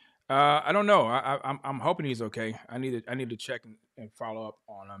 I don't know. I'm hoping he's okay. I need to check and follow up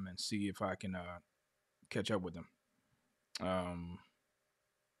on him and see if I can catch up with him.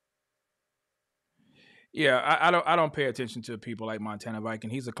 Yeah, I don't pay attention to people like Montana Viking.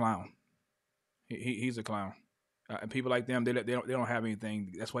 He's a clown. He's a clown. And people like them, they don't have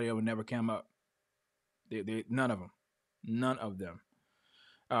anything. That's why they would never come up. They none of them.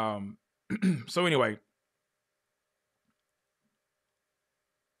 So anyway,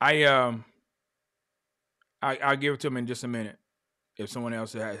 I'll give it to him in just a minute if someone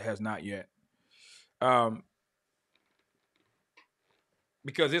else has not yet.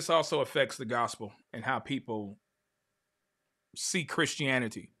 Because this also affects the gospel and how people see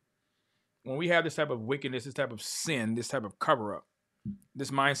Christianity. When we have this type of wickedness, this type of sin, this type of cover-up, this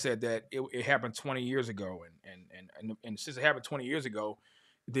mindset that it happened 20 years ago, and since it happened 20 years ago,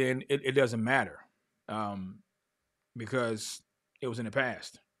 then it doesn't matter because it was in the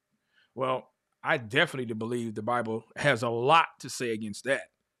past. Well, I definitely believe the Bible has a lot to say against that.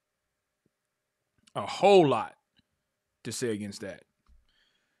 A whole lot to say against that.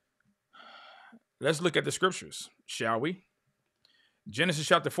 Let's look at the scriptures, shall we? Genesis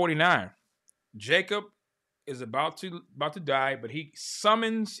chapter 49. Jacob is about to die, but he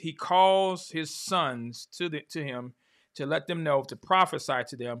calls his sons to him to let them know, to prophesy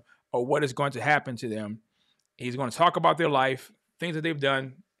to them or what is going to happen to them. He's going to talk about their life, things that they've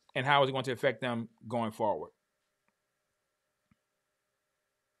done, and how it's going to affect them going forward.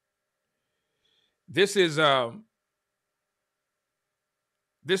 This is the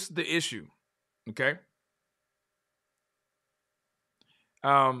issue, okay?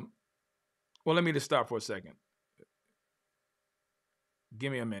 Well, let me just stop for a second.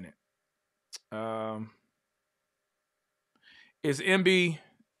 Give me a minute. Is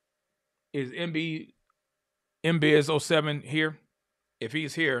MBiz07 here? If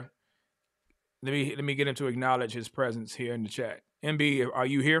he's here, let me get him to acknowledge his presence here in the chat. MB, are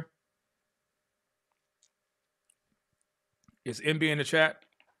you here? Is MB in the chat?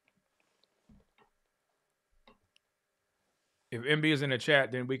 If MB is in the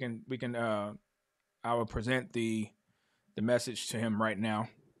chat, then we can I will present the message to him right now.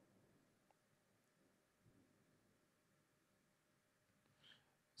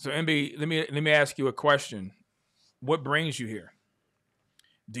 So MB, let me ask you a question. What brings you here?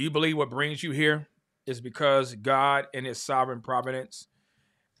 Do you believe what brings you here is because God in his sovereign providence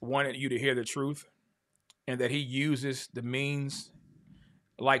wanted you to hear the truth, and that he uses the means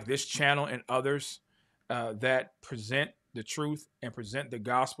like this channel and others that present the truth and present the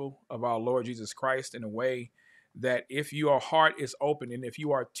gospel of our Lord Jesus Christ in a way that if your heart is open and if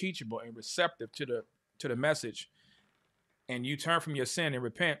you are teachable and receptive to the message and you turn from your sin and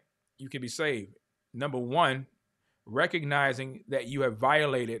repent, you can be saved. Number one, recognizing that you have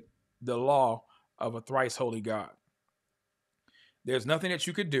violated the law of a thrice holy God. There's nothing that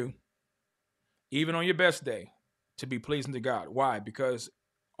you could do, even on your best day, to be pleasing to God. Why? Because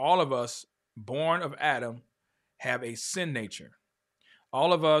all of us born of Adam have a sin nature.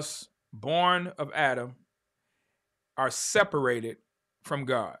 All of us born of Adam are separated from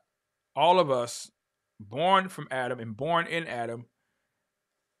God. All of us born from Adam and born in Adam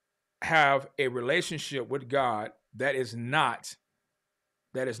have a relationship with God that is not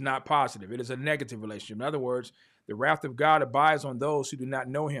positive. It is a negative relationship. In other words, the wrath of God abides on those who do not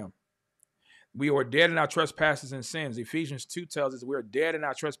know him. We are dead in our trespasses and sins. Ephesians 2 tells us we are dead in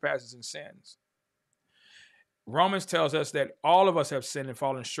our trespasses and sins. Romans tells us that all of us have sinned and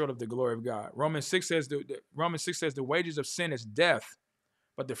fallen short of the glory of God. Romans 6 says the wages of sin is death,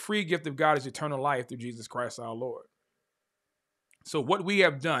 but the free gift of God is eternal life through Jesus Christ our Lord. So what we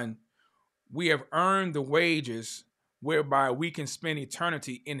have done, we have earned the wages whereby we can spend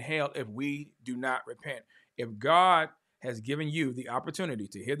eternity in hell if we do not repent. If God has given you the opportunity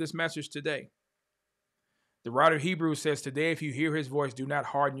to hear this message today, the writer of Hebrews says, today, if you hear his voice, do not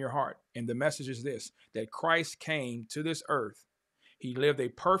harden your heart. And the message is this, that Christ came to this earth. He lived a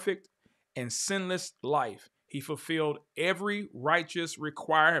perfect and sinless life. He fulfilled every righteous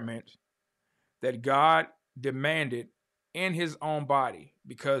requirement that God demanded in his own body,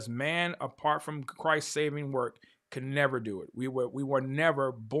 because man, apart from Christ's saving work, could never do it. We were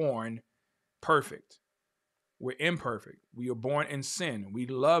never born perfect. We're imperfect. We are born in sin. We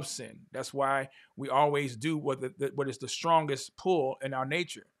love sin. That's why we always do what is the strongest pull in our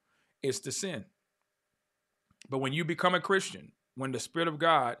nature, is to sin. But when you become a Christian, when the Spirit of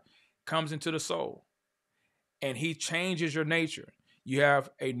God comes into the soul and he changes your nature, you have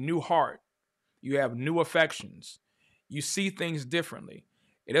a new heart. You have new affections. You see things differently.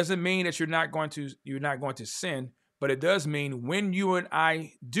 It doesn't mean that you're not going to sin, but it does mean when you and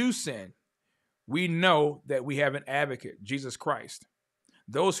I do sin, we know that we have an advocate, Jesus Christ.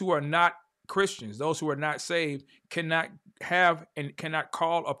 Those who are not Christians, those who are not saved, cannot have and cannot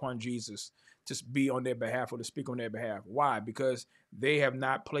call upon Jesus to be on their behalf or to speak on their behalf. Why? Because they have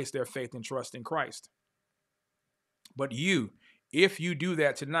not placed their faith and trust in Christ. But you, if you do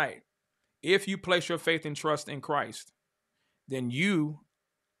that tonight, if you place your faith and trust in Christ, then you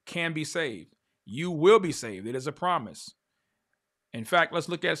can be saved. You will be saved. It is a promise. In fact, let's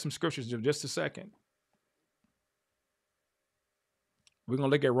look at some scriptures in just a second. We're going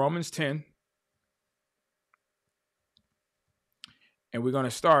to look at Romans 10. And we're going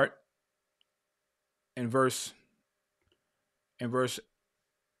to start in verse 9.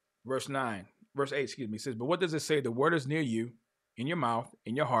 Verse 8, excuse me. It says, but what does it say? The word is near you, in your mouth,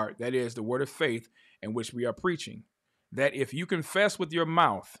 in your heart. That is the word of faith in which we are preaching. That if you confess with your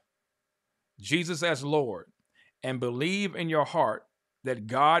mouth Jesus as Lord and believe in your heart that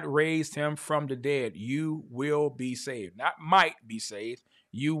God raised him from the dead, you will be saved. Not might be saved,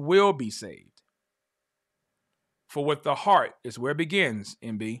 you will be saved. For with the heart is where it begins,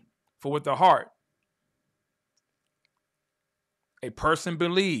 MB. For with the heart, a person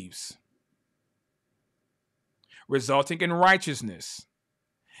believes, resulting in righteousness.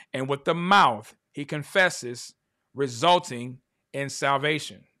 And with the mouth, he confesses, resulting in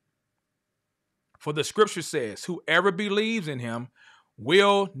salvation. For the scripture says, whoever believes in him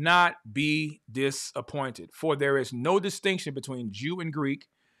will not be disappointed. For there is no distinction between Jew and Greek,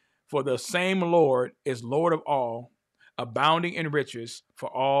 for the same Lord is Lord of all, abounding in riches for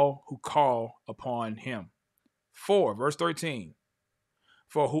all who call upon him. 4, verse 13.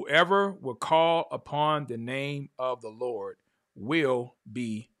 For whoever will call upon the name of the Lord will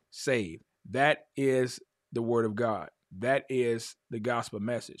be saved. That is the word of God. That is the gospel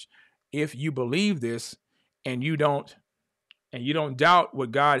message. If you believe this and you don't doubt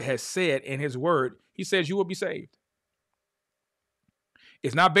what God has said in his word, he says you will be saved.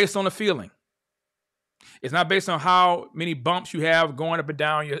 It's not based on a feeling. It's not based on how many bumps you have going up and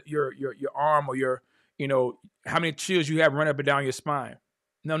down your arm, or your, how many chills you have running up and down your spine.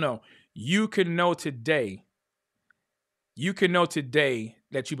 No. You can know today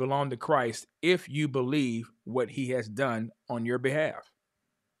that you belong to Christ if you believe what he has done on your behalf.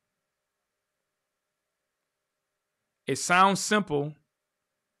 It sounds simple,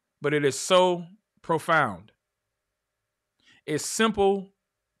 but it is so profound. It's simple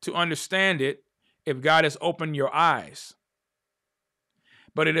to understand it if God has opened your eyes.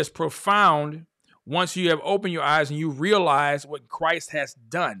 But it is profound once you have opened your eyes and you realize what Christ has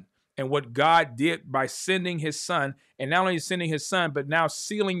done and what God did by sending his son, and not only sending his son, but now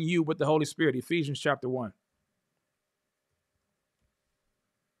sealing you with the Holy Spirit. Ephesians chapter 1.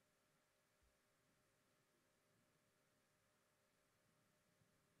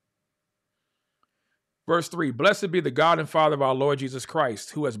 Verse 3, blessed be the God and Father of our Lord Jesus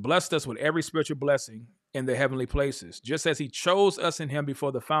Christ, who has blessed us with every spiritual blessing in the heavenly places, just as he chose us in him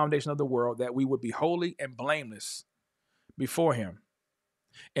before the foundation of the world, that we would be holy and blameless before him.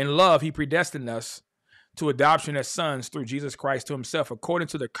 In love, he predestined us to adoption as sons through Jesus Christ to himself, according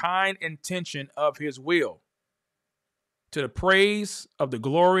to the kind intention of his will, to the praise of the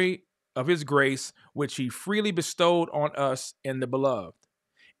glory of his grace, which he freely bestowed on us in the beloved.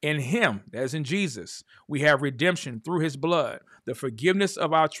 In him, as in Jesus, we have redemption through his blood, the forgiveness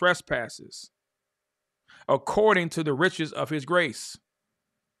of our trespasses, according to the riches of his grace,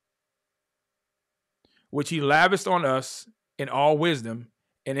 which he lavished on us in all wisdom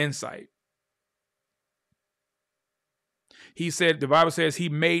and insight. He said, the Bible says, he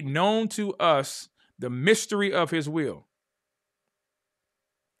made known to us the mystery of his will,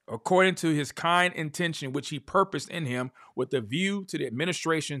 according to his kind intention, which he purposed in him with a view to the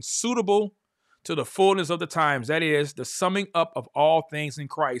administration suitable to the fullness of the times. That is, the summing up of all things in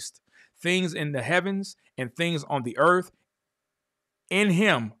Christ, things in the heavens and things on the earth. In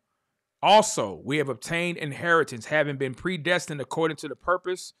him also we have obtained inheritance, having been predestined according to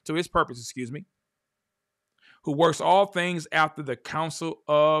his purpose, who works all things after the counsel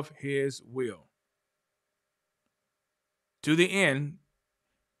of his will, to the end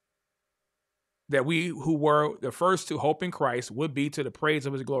that we who were the first to hope in Christ would be to the praise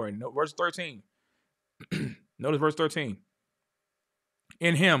of his glory. Verse 13. Notice verse 13.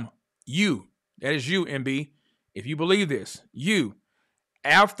 In him, you, that is you, MB, if you believe this, you,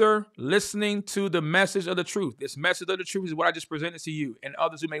 after listening to the message of the truth, this message of the truth is what I just presented to you and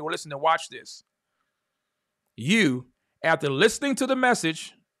others who may listen and watch this. You, after listening to the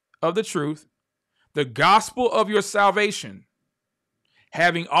message of the truth, the gospel of your salvation,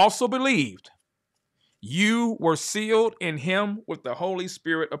 having also believed, you were sealed in him with the Holy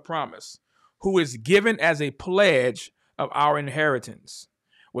Spirit of promise, who is given as a pledge of our inheritance,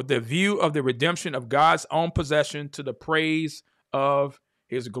 with the view of the redemption of God's own possession to the praise of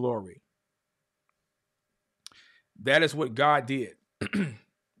his glory. That is what God did.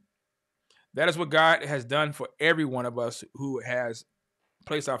 That is what God has done for every one of us who has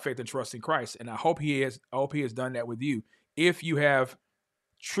placed our faith and trust in Christ. And I hope he has done that with you. If you have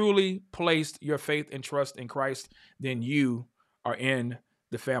truly placed your faith and trust in Christ, then you are in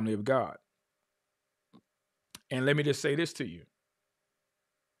the family of God. And let me just say this to you.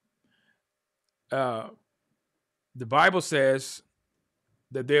 The Bible says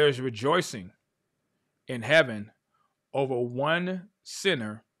that there is rejoicing in heaven over one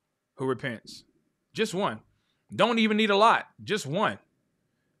sinner who repents. Just one. Don't even need a lot. Just one.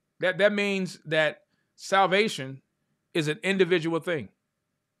 That means that salvation is an individual thing.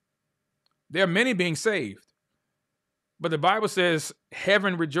 There are many being saved, But the Bible says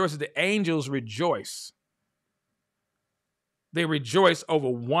heaven rejoices. The angels rejoice. They rejoice over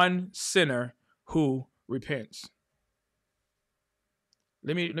one sinner who repents.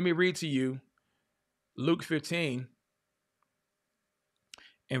 Let me read to you Luke 15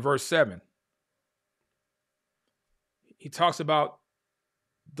 and verse 7. He talks about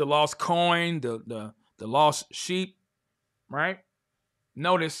the lost coin, the lost sheep, right?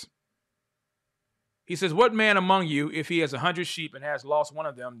 Notice, he says, what man among you, if he has 100 sheep and has lost one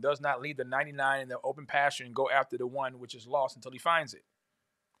of them, does not leave the 99 in the open pasture and go after the one which is lost until he finds it?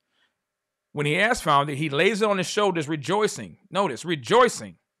 When he has found it, he lays it on his shoulders, rejoicing. Notice,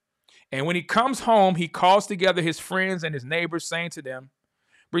 rejoicing. And when he comes home, he calls together his friends and his neighbors, saying to them,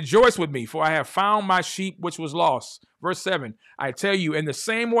 rejoice with me, for I have found my sheep which was lost. Verse 7, I tell you, in the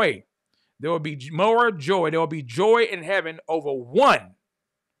same way, there will be more joy. There will be joy in heaven over one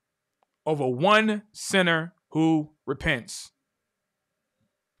sinner who repents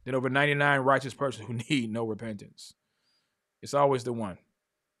than over 99 righteous persons who need no repentance. It's always the one.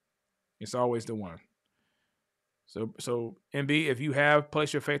 It's always the one. So MB, if you have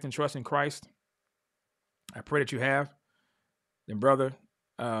placed your faith and trust in Christ, I pray that you have. Then, brother,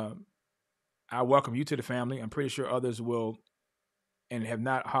 I welcome you to the family. I'm pretty sure others will, and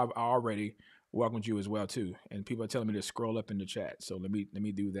have already welcomed you as well too. And people are telling me to scroll up in the chat. So let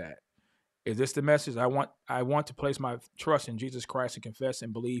me do that. Is this the message? I want to place my trust in Jesus Christ and confess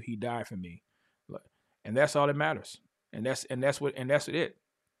and believe He died for me, and that's all that matters. And that's it.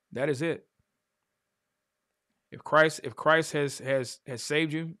 That is it. If Christ has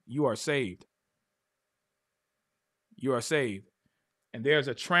saved you, you are saved. You are saved. And there's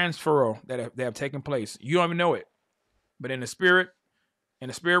a transfer that have taken place. You don't even know it. But in the spirit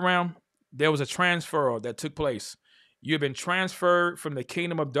realm, there was a transfer that took place. You have been transferred from the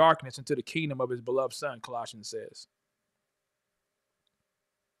kingdom of darkness into the kingdom of His beloved Son, Colossians says.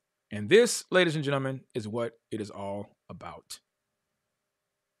 And this, ladies and gentlemen, is what it is all about.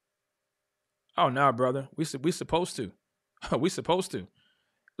 Oh, no, brother. We supposed to. We supposed to.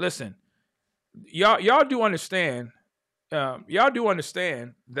 Listen, y'all do understand. Y'all do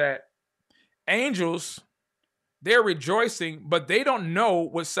understand that angels, they're rejoicing, but they don't know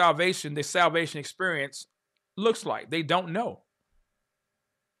what the salvation experience looks like. They don't know.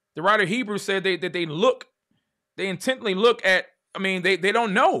 The writer of Hebrews said that they intently look at, they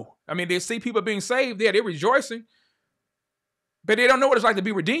don't know. They see people being saved. Yeah, they're rejoicing, but they don't know what it's like to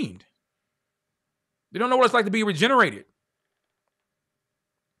be redeemed. They don't know what it's like to be regenerated.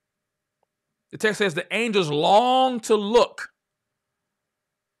 The text says the angels long to look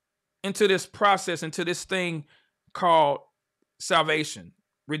into this process, into this thing called salvation,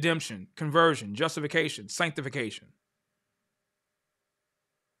 redemption, conversion, justification, sanctification.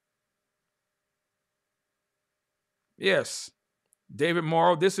 Yes, David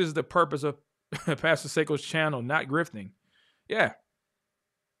Morrill, this is the purpose of Pastor Seiko's channel, not grifting. Yeah.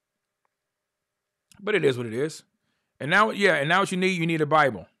 But it is what it is. And now what you need a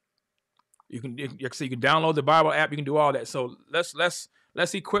Bible. You can download the Bible app. You can do all that. So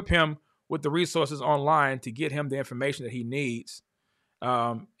let's equip him with the resources online to get him the information that he needs.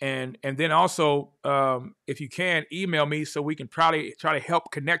 And then also, if you can, email me so we can probably try to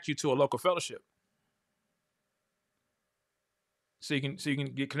help connect you to a local fellowship. So you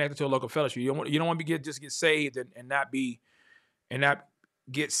can get connected to a local fellowship. You don't want to get saved and not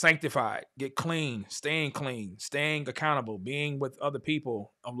get sanctified, get clean, staying accountable, being with other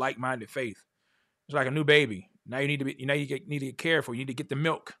people of like-minded faith. It's like a new baby. Now you need to get cared for. You need to get the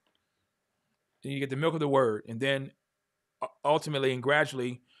milk. You get the milk of the word, and then ultimately and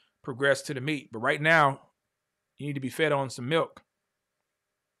gradually progress to the meat. But right now, you need to be fed on some milk.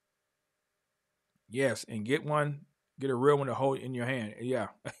 Yes, and get a real one to hold in your hand. Yeah,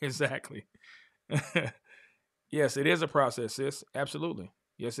 exactly. Yes, it is a process, sis. Absolutely.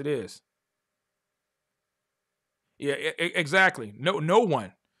 Yes, it is. Yeah, exactly. No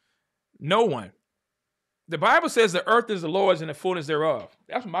one. The Bible says the earth is the Lord's and the fullness thereof.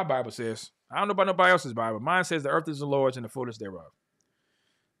 That's what my Bible says. I don't know about nobody else's Bible. Mine says the earth is the Lord's and the fullness thereof.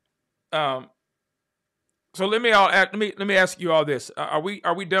 So let me ask you all this. Are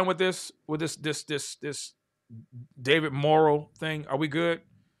we done with this David Morrill thing? Are we good?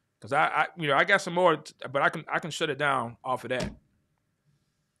 Because I got some more, but I can shut it down off of that.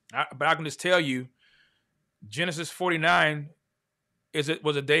 But I can just tell you, Genesis 49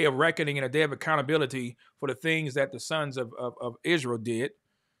 was a day of reckoning and a day of accountability for the things that the sons of Israel did.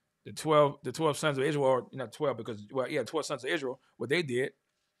 The 12 sons of Israel, or not 12 because 12 sons of Israel, what they did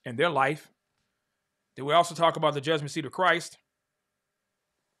in their life. Then we also talk about the judgment seat of Christ.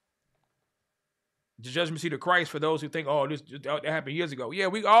 the judgment seat of Christ for those who think, oh, that happened years ago. Yeah,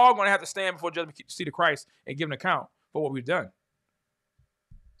 we all going to have to stand before judgment seat of Christ and give an account for what we've done.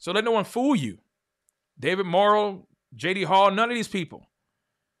 So let no one fool you. David Morrill, J.D. Hall, none of these people.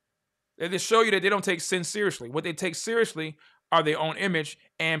 They just show you that they don't take sin seriously. What they take seriously are their own image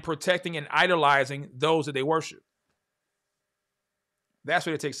and protecting and idolizing those that they worship. That's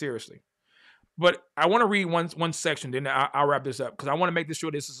what they take seriously. But I want to read one section, then I'll wrap this up because I want to make this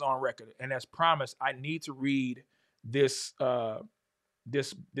sure this is on record. And as promised, I need to read this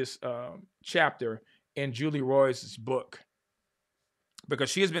chapter in Julie Roy's book because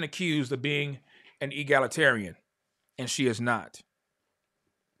she has been accused of being an egalitarian, and she is not.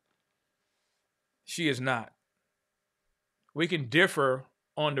 She is not. We can differ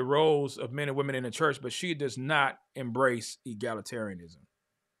on the roles of men and women in the church, but she does not embrace egalitarianism.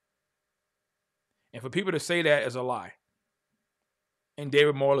 And for people to say that is a lie. And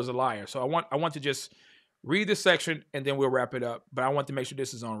David Morrill is a liar. So I want to just read this section and then we'll wrap it up. But I want to make sure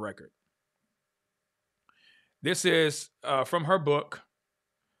this is on record. This is from her book,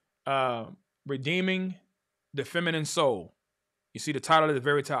 Redeeming the Feminine Soul. You see the title at the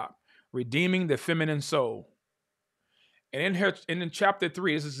very top. Redeeming the Feminine Soul. And in chapter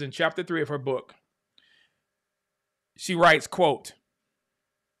 3, this is in chapter 3 of her book, she writes, quote,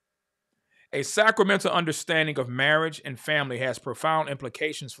 a sacramental understanding of marriage and family has profound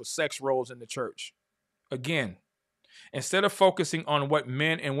implications for sex roles in the church. Again, instead of focusing on what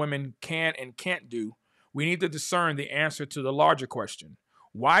men and women can and can't do, we need to discern the answer to the larger question.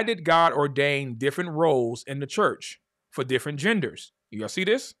 Why did God ordain different roles in the church for different genders? You all see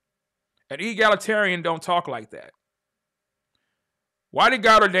this? An egalitarian don't talk like that. Why did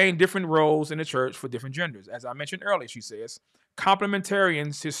God ordain different roles in the church for different genders? As I mentioned earlier, she says,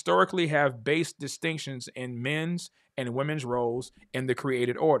 complementarians historically have based distinctions in men's and women's roles in the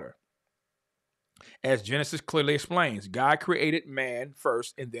created order. As Genesis clearly explains, God created man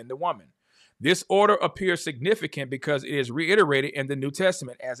first and then the woman. This order appears significant because it is reiterated in the New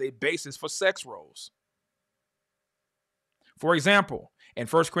Testament as a basis for sex roles. For example, in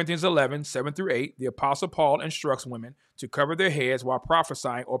 1 Corinthians 11, 7 through 8, the Apostle Paul instructs women to cover their heads while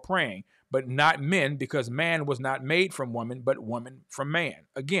prophesying or praying, but not men because man was not made from woman, but woman from man.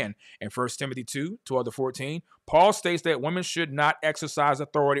 Again, in 1 Timothy 2, 12 to 14, Paul states that women should not exercise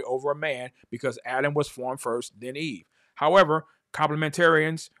authority over a man because Adam was formed first, then Eve. However,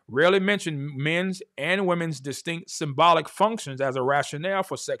 complementarians rarely mention men's and women's distinct symbolic functions as a rationale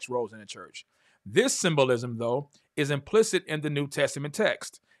for sex roles in the church. This symbolism, though, is implicit in the New Testament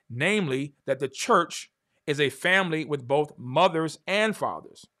text, namely that the church is a family with both mothers and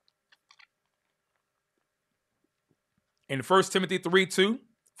fathers. In 1 Timothy 3:2,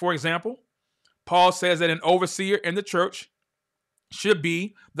 for example, Paul says that an overseer in the church should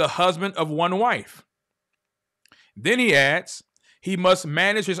be the husband of one wife. Then he adds, he must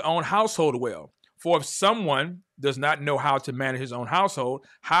manage his own household well. For if someone does not know how to manage his own household,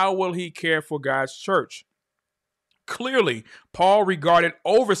 how will he care for God's church? Clearly, Paul regarded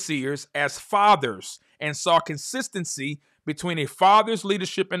overseers as fathers and saw consistency between a father's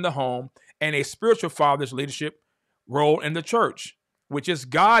leadership in the home and a spiritual father's leadership role in the church, which is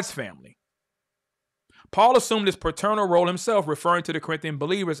God's family. Paul assumed this paternal role himself, referring to the Corinthian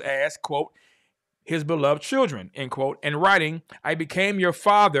believers as, quote, his beloved children, end quote, and writing, I became your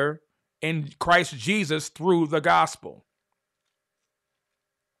father in Christ Jesus through the gospel.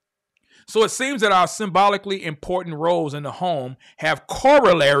 So it seems that our symbolically important roles in the home have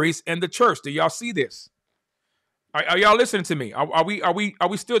corollaries in the church. Do y'all see this? Are y'all listening to me? Are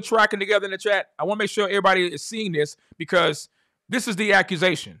we still tracking together in the chat? I want to make sure everybody is seeing this because this is the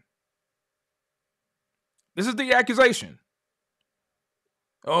accusation. This is the accusation.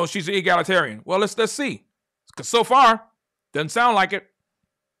 Oh, she's an egalitarian. Well, let's see. Because so far, doesn't sound like it.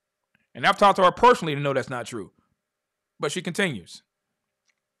 And I've talked to her personally to know that's not true. But she continues.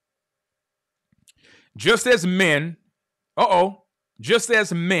 Just as men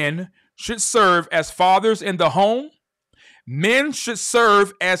should serve as fathers in the home, men should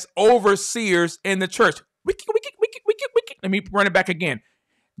serve as overseers in the church. Let me run it back again.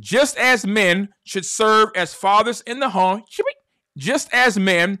 Just as men should serve as fathers in the home, just as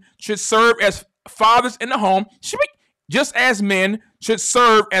men should serve as fathers in the home, just as men should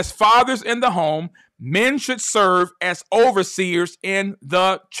serve as fathers in the home, men should serve as overseers in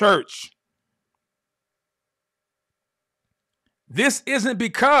the church. This isn't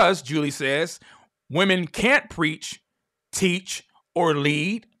because, Julie says, women can't preach, teach, or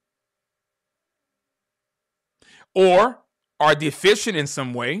lead, or are deficient in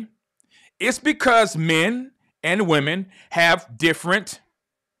some way. It's because men and women have different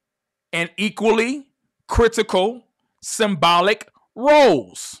and equally critical, symbolic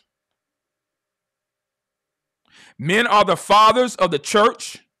roles. Men are the fathers of the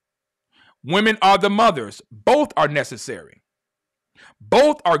church. Women are the mothers. Both are necessary.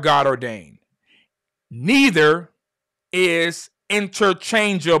 Both are God ordained. Neither is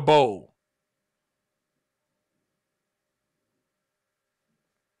interchangeable.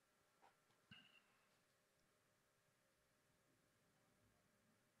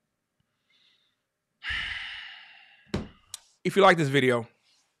 If you like this video,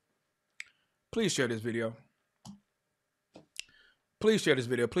 please share this video. Please share this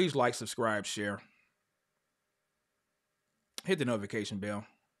video. Please like, subscribe, share. Hit the notification bell.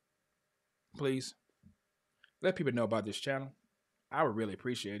 Please. Let people know about this channel. I would really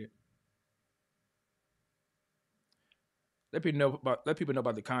appreciate it. Let people know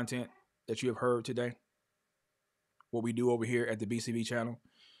about the content that you have heard today. What we do over here at the BCV channel.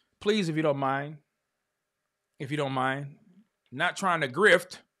 Please, if you don't mind, not trying to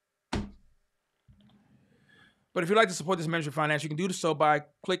grift, but if you'd like to support this ministry financially, you can do so by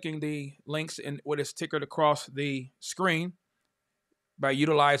clicking the links in what is tickered across the screen, by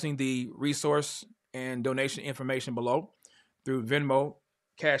utilizing the resource and donation information below through Venmo,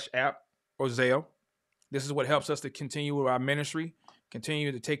 Cash App, or Zelle. This is what helps us to continue with our ministry,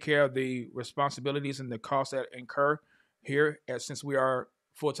 continue to take care of the responsibilities and the costs that incur here, since we are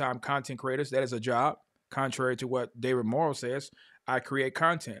full-time content creators. That is a job. Contrary to what David Morrill says, I create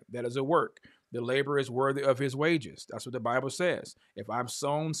content. That is a work. The labor is worthy of his wages. That's what the Bible says. If I've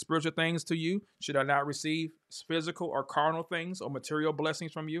sown spiritual things to you, should I not receive physical or carnal things or material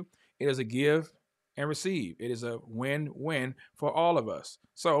blessings from you? It is a give and receive. It is a win-win for all of us.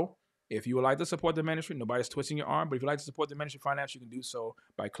 So if you would like to support the ministry, nobody's twisting your arm, but if you'd like to support the ministry financially, you can do so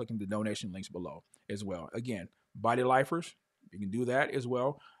by clicking the donation links below as well. Again, body lifers, you can do that as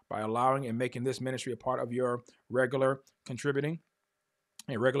well by allowing and making this ministry a part of your regular contributing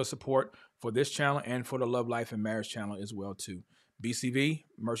and regular support for this channel and for the Love Life and Marriage channel as well too. BCV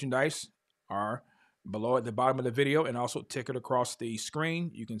merchandise are below at the bottom of the video and also tickered across the screen.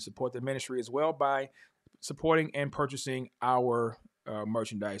 You can support the ministry as well by supporting and purchasing our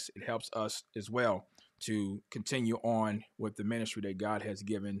merchandise. It helps us as well to continue on with the ministry that God has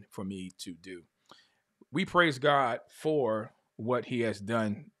given for me to do. We praise God for what he has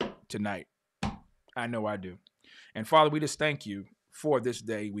done tonight. I know I do. And Father, we just thank you for this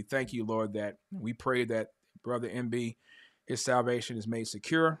day. We thank you, Lord, that we pray that Brother MB, his salvation is made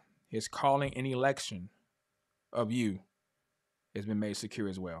secure. His calling and election of you has been made secure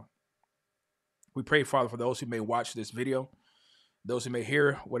as well. We pray, Father, for those who may watch this video, those who may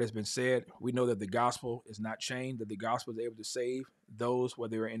hear what has been said. We know that the gospel is not chained, that the gospel is able to save those,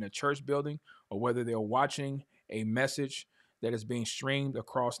 whether they're in a church building or whether they're watching a message that is being streamed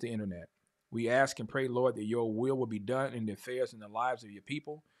across the internet. We ask and pray, Lord, that your will be done in the affairs and the lives of your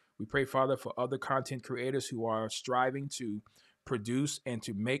people. We pray, Father, for other content creators who are striving to produce and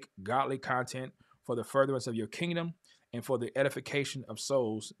to make godly content for the furtherance of your kingdom and for the edification of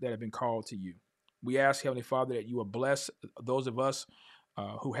souls that have been called to you. We ask, Heavenly Father, that you will bless those of us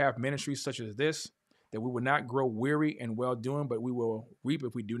who have ministries such as this, that we will not grow weary in well-doing, but we will reap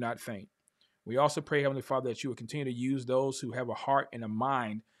if we do not faint. We also pray, Heavenly Father, that you will continue to use those who have a heart and a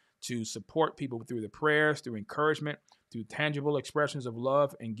mind to support people through the prayers, through encouragement, through tangible expressions of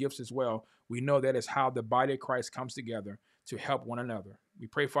love and gifts as well. We know that is how the body of Christ comes together to help one another. We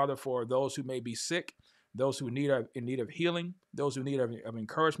pray, Father, for those who may be sick, those who in need of healing, those who need of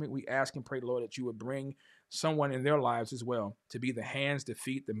encouragement. We ask and pray, Lord, that you would bring someone in their lives as well to be the hands, the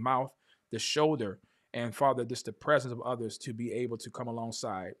feet, the mouth, the shoulder, and Father, just the presence of others to be able to come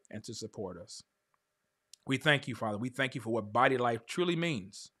alongside and to support us. We thank you, Father. We thank you for what body life truly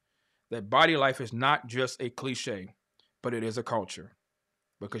means. That body life is not just a cliche, but it is a culture,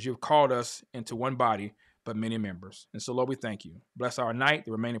 because you've called us into one body, but many members. And so, Lord, we thank you. Bless our night,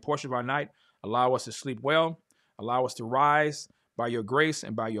 the remaining portion of our night. Allow us to sleep well. Allow us to rise by your grace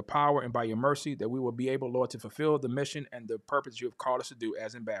and by your power and by your mercy, that we will be able, Lord, to fulfill the mission and the purpose you have called us to do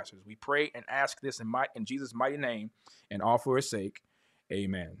as ambassadors. We pray and ask this in Jesus' mighty name and all for his sake.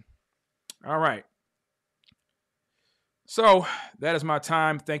 Amen. All right. So that is my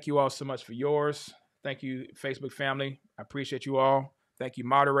time. Thank you all so much for yours. Thank you, Facebook family. I appreciate you all. Thank you,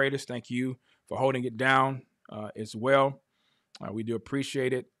 moderators. Thank you for holding it down as well. We do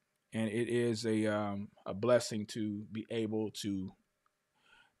appreciate it. And it is a blessing to be able to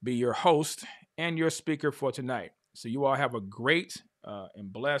be your host and your speaker for tonight. So you all have a great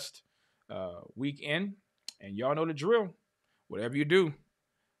and blessed weekend. And y'all know the drill. Whatever you do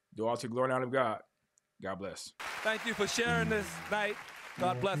all to the glory and honor of God. God bless. Thank you for sharing this night.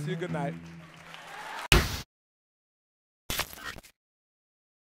 God bless you. Good night.